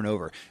over and over and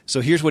over.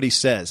 So here's what he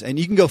says, and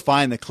you can go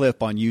find the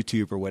clip on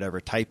YouTube or whatever.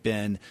 Type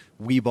in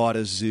 "We Bought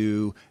a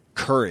Zoo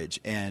Courage"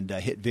 and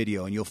hit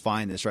video, and you'll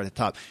find this right at the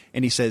top.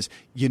 And he says,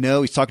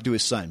 he's talking to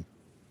his son.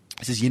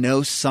 He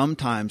says,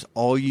 sometimes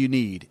all you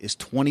need is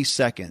 20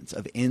 seconds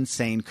of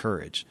insane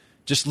courage.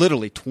 Just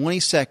literally 20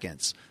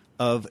 seconds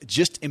of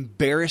just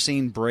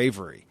embarrassing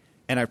bravery.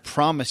 And I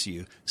promise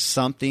you,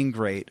 something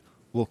great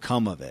will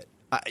come of it.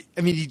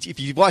 I mean, if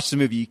you watch the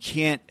movie, you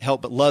can't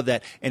help but love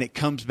that. And it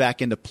comes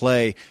back into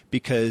play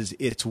because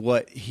it's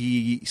what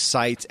he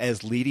cites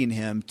as leading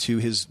him to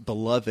his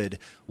beloved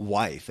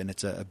wife. And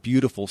it's a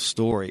beautiful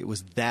story. It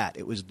was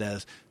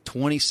the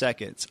 20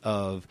 seconds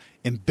of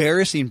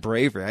embarrassing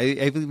bravery.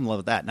 I even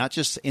love that. Not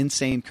just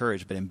insane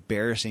courage, but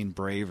embarrassing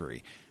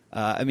bravery.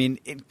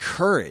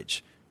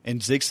 Courage.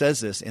 And Zig says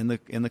this in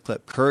the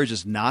clip. Courage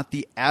is not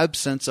the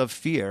absence of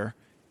fear.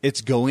 It's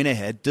going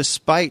ahead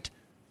despite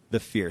the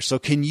fear. So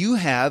can you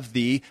have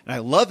and I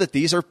love that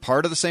these are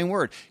part of the same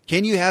word.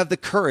 Can you have the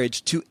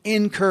courage to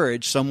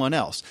encourage someone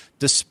else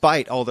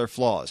despite all their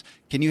flaws?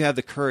 Can you have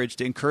the courage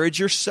to encourage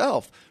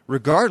yourself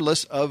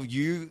regardless of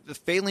the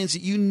failings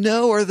that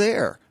are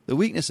there, the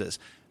weaknesses?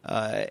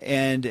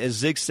 And as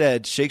Zig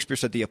said, Shakespeare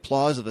said, the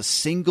applause of a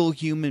single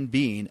human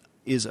being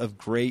is of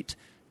great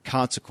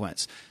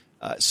consequence.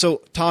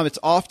 So Tom, it's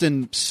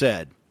often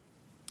said,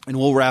 and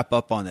we'll wrap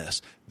up on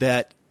this,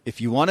 that if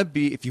you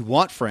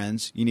want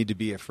friends, you need to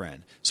be a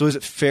friend. So is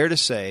it fair to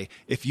say,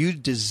 if you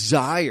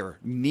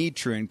need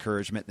true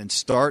encouragement, then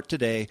start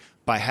today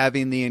by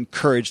having the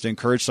courage to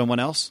encourage someone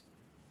else?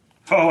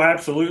 Oh,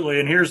 absolutely.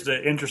 And here's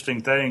the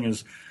interesting thing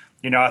is,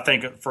 I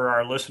think for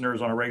our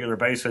listeners on a regular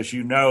basis,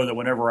 that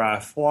whenever I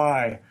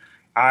fly,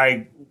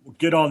 I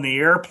get on the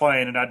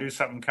airplane and I do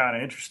something kind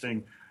of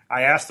interesting.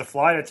 I ask the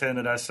flight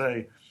attendant, I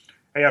say,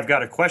 "Hey, I've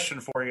got a question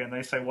for you." And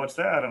they say, "What's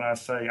that?" And I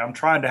say, "I'm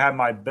trying to have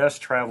my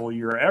best travel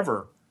year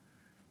ever.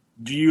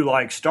 Do you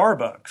like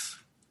Starbucks?"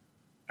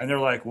 And they're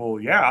like, "Well,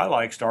 yeah, I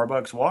like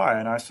Starbucks. Why?"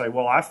 And I say,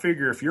 "Well, I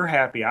figure if you're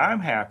happy, I'm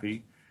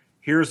happy.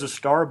 Here's a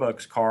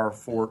Starbucks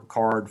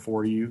card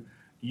for you.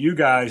 You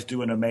guys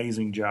do an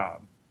amazing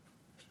job."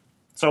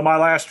 So my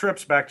last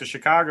trip's back to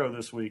Chicago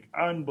this week.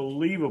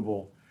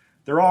 Unbelievable.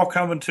 They're all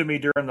coming to me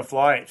during the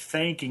flight,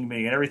 thanking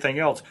me and everything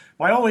else.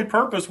 My only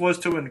purpose was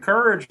to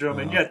encourage them,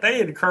 and yet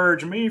they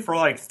encouraged me for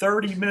like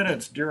 30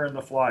 minutes during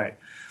the flight.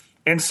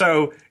 And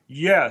so,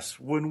 yes,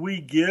 when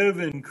we give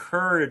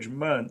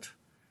encouragement,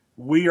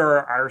 we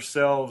are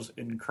ourselves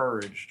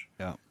encouraged.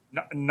 Yeah.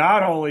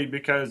 Not only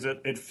because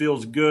it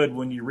feels good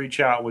when you reach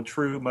out with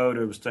true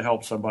motives to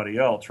help somebody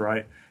else,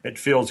 right? It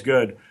feels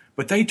good.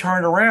 But they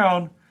turn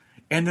around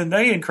and then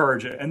they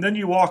encourage it. And then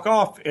you walk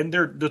off and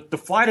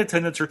the flight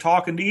attendants are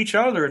talking to each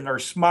other and they're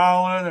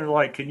smiling. They're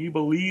like, "Can you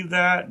believe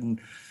that?" And,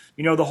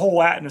 the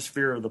whole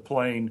atmosphere of the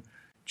plane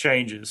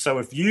changes. So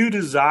if you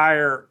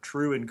desire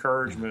true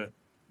encouragement,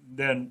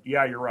 then,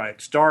 yeah, you're right.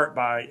 Start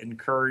by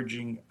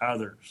encouraging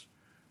others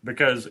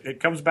because it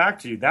comes back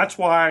to you. That's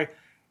why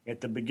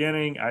at the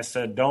beginning I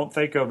said don't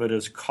think of it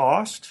as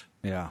cost.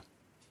 Yeah.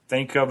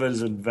 Think of it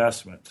as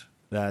investment.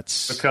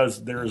 That's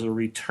because there's a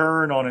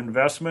return on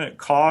investment.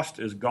 Cost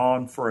is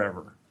gone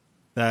forever.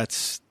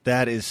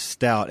 That is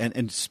stout.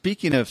 And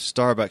speaking of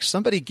Starbucks,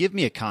 somebody give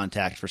me a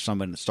contact for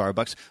someone at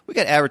Starbucks. We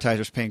got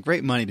advertisers paying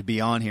great money to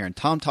be on here, and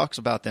Tom talks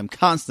about them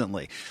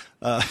constantly.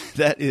 I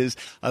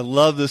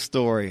love this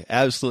story.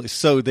 Absolutely.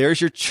 So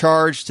there's your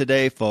charge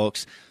today,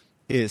 folks,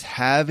 is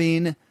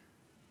having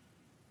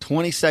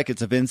 20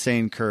 seconds of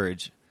insane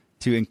courage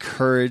to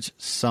encourage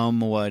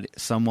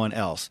someone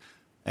else,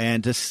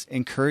 and just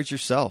encourage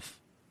yourself.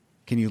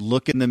 Can you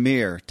look in the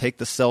mirror, take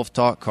the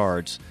self-talk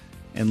cards,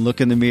 and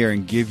look in the mirror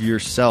and give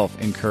yourself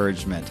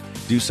encouragement?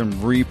 Do some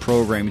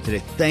reprogramming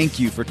today. Thank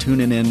you for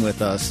tuning in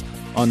with us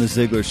on The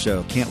Ziglar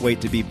Show. Can't wait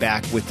to be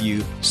back with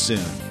you soon.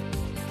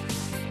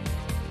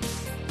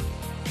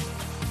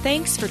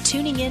 Thanks for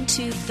tuning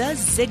into The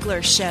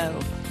Ziglar Show.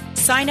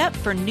 Sign up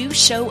for new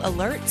show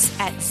alerts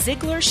at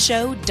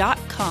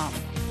ZiglarShow.com.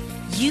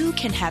 You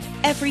can have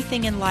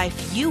everything in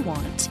life you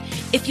want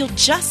if you'll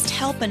just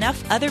help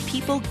enough other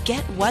people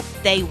get what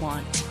they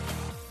want.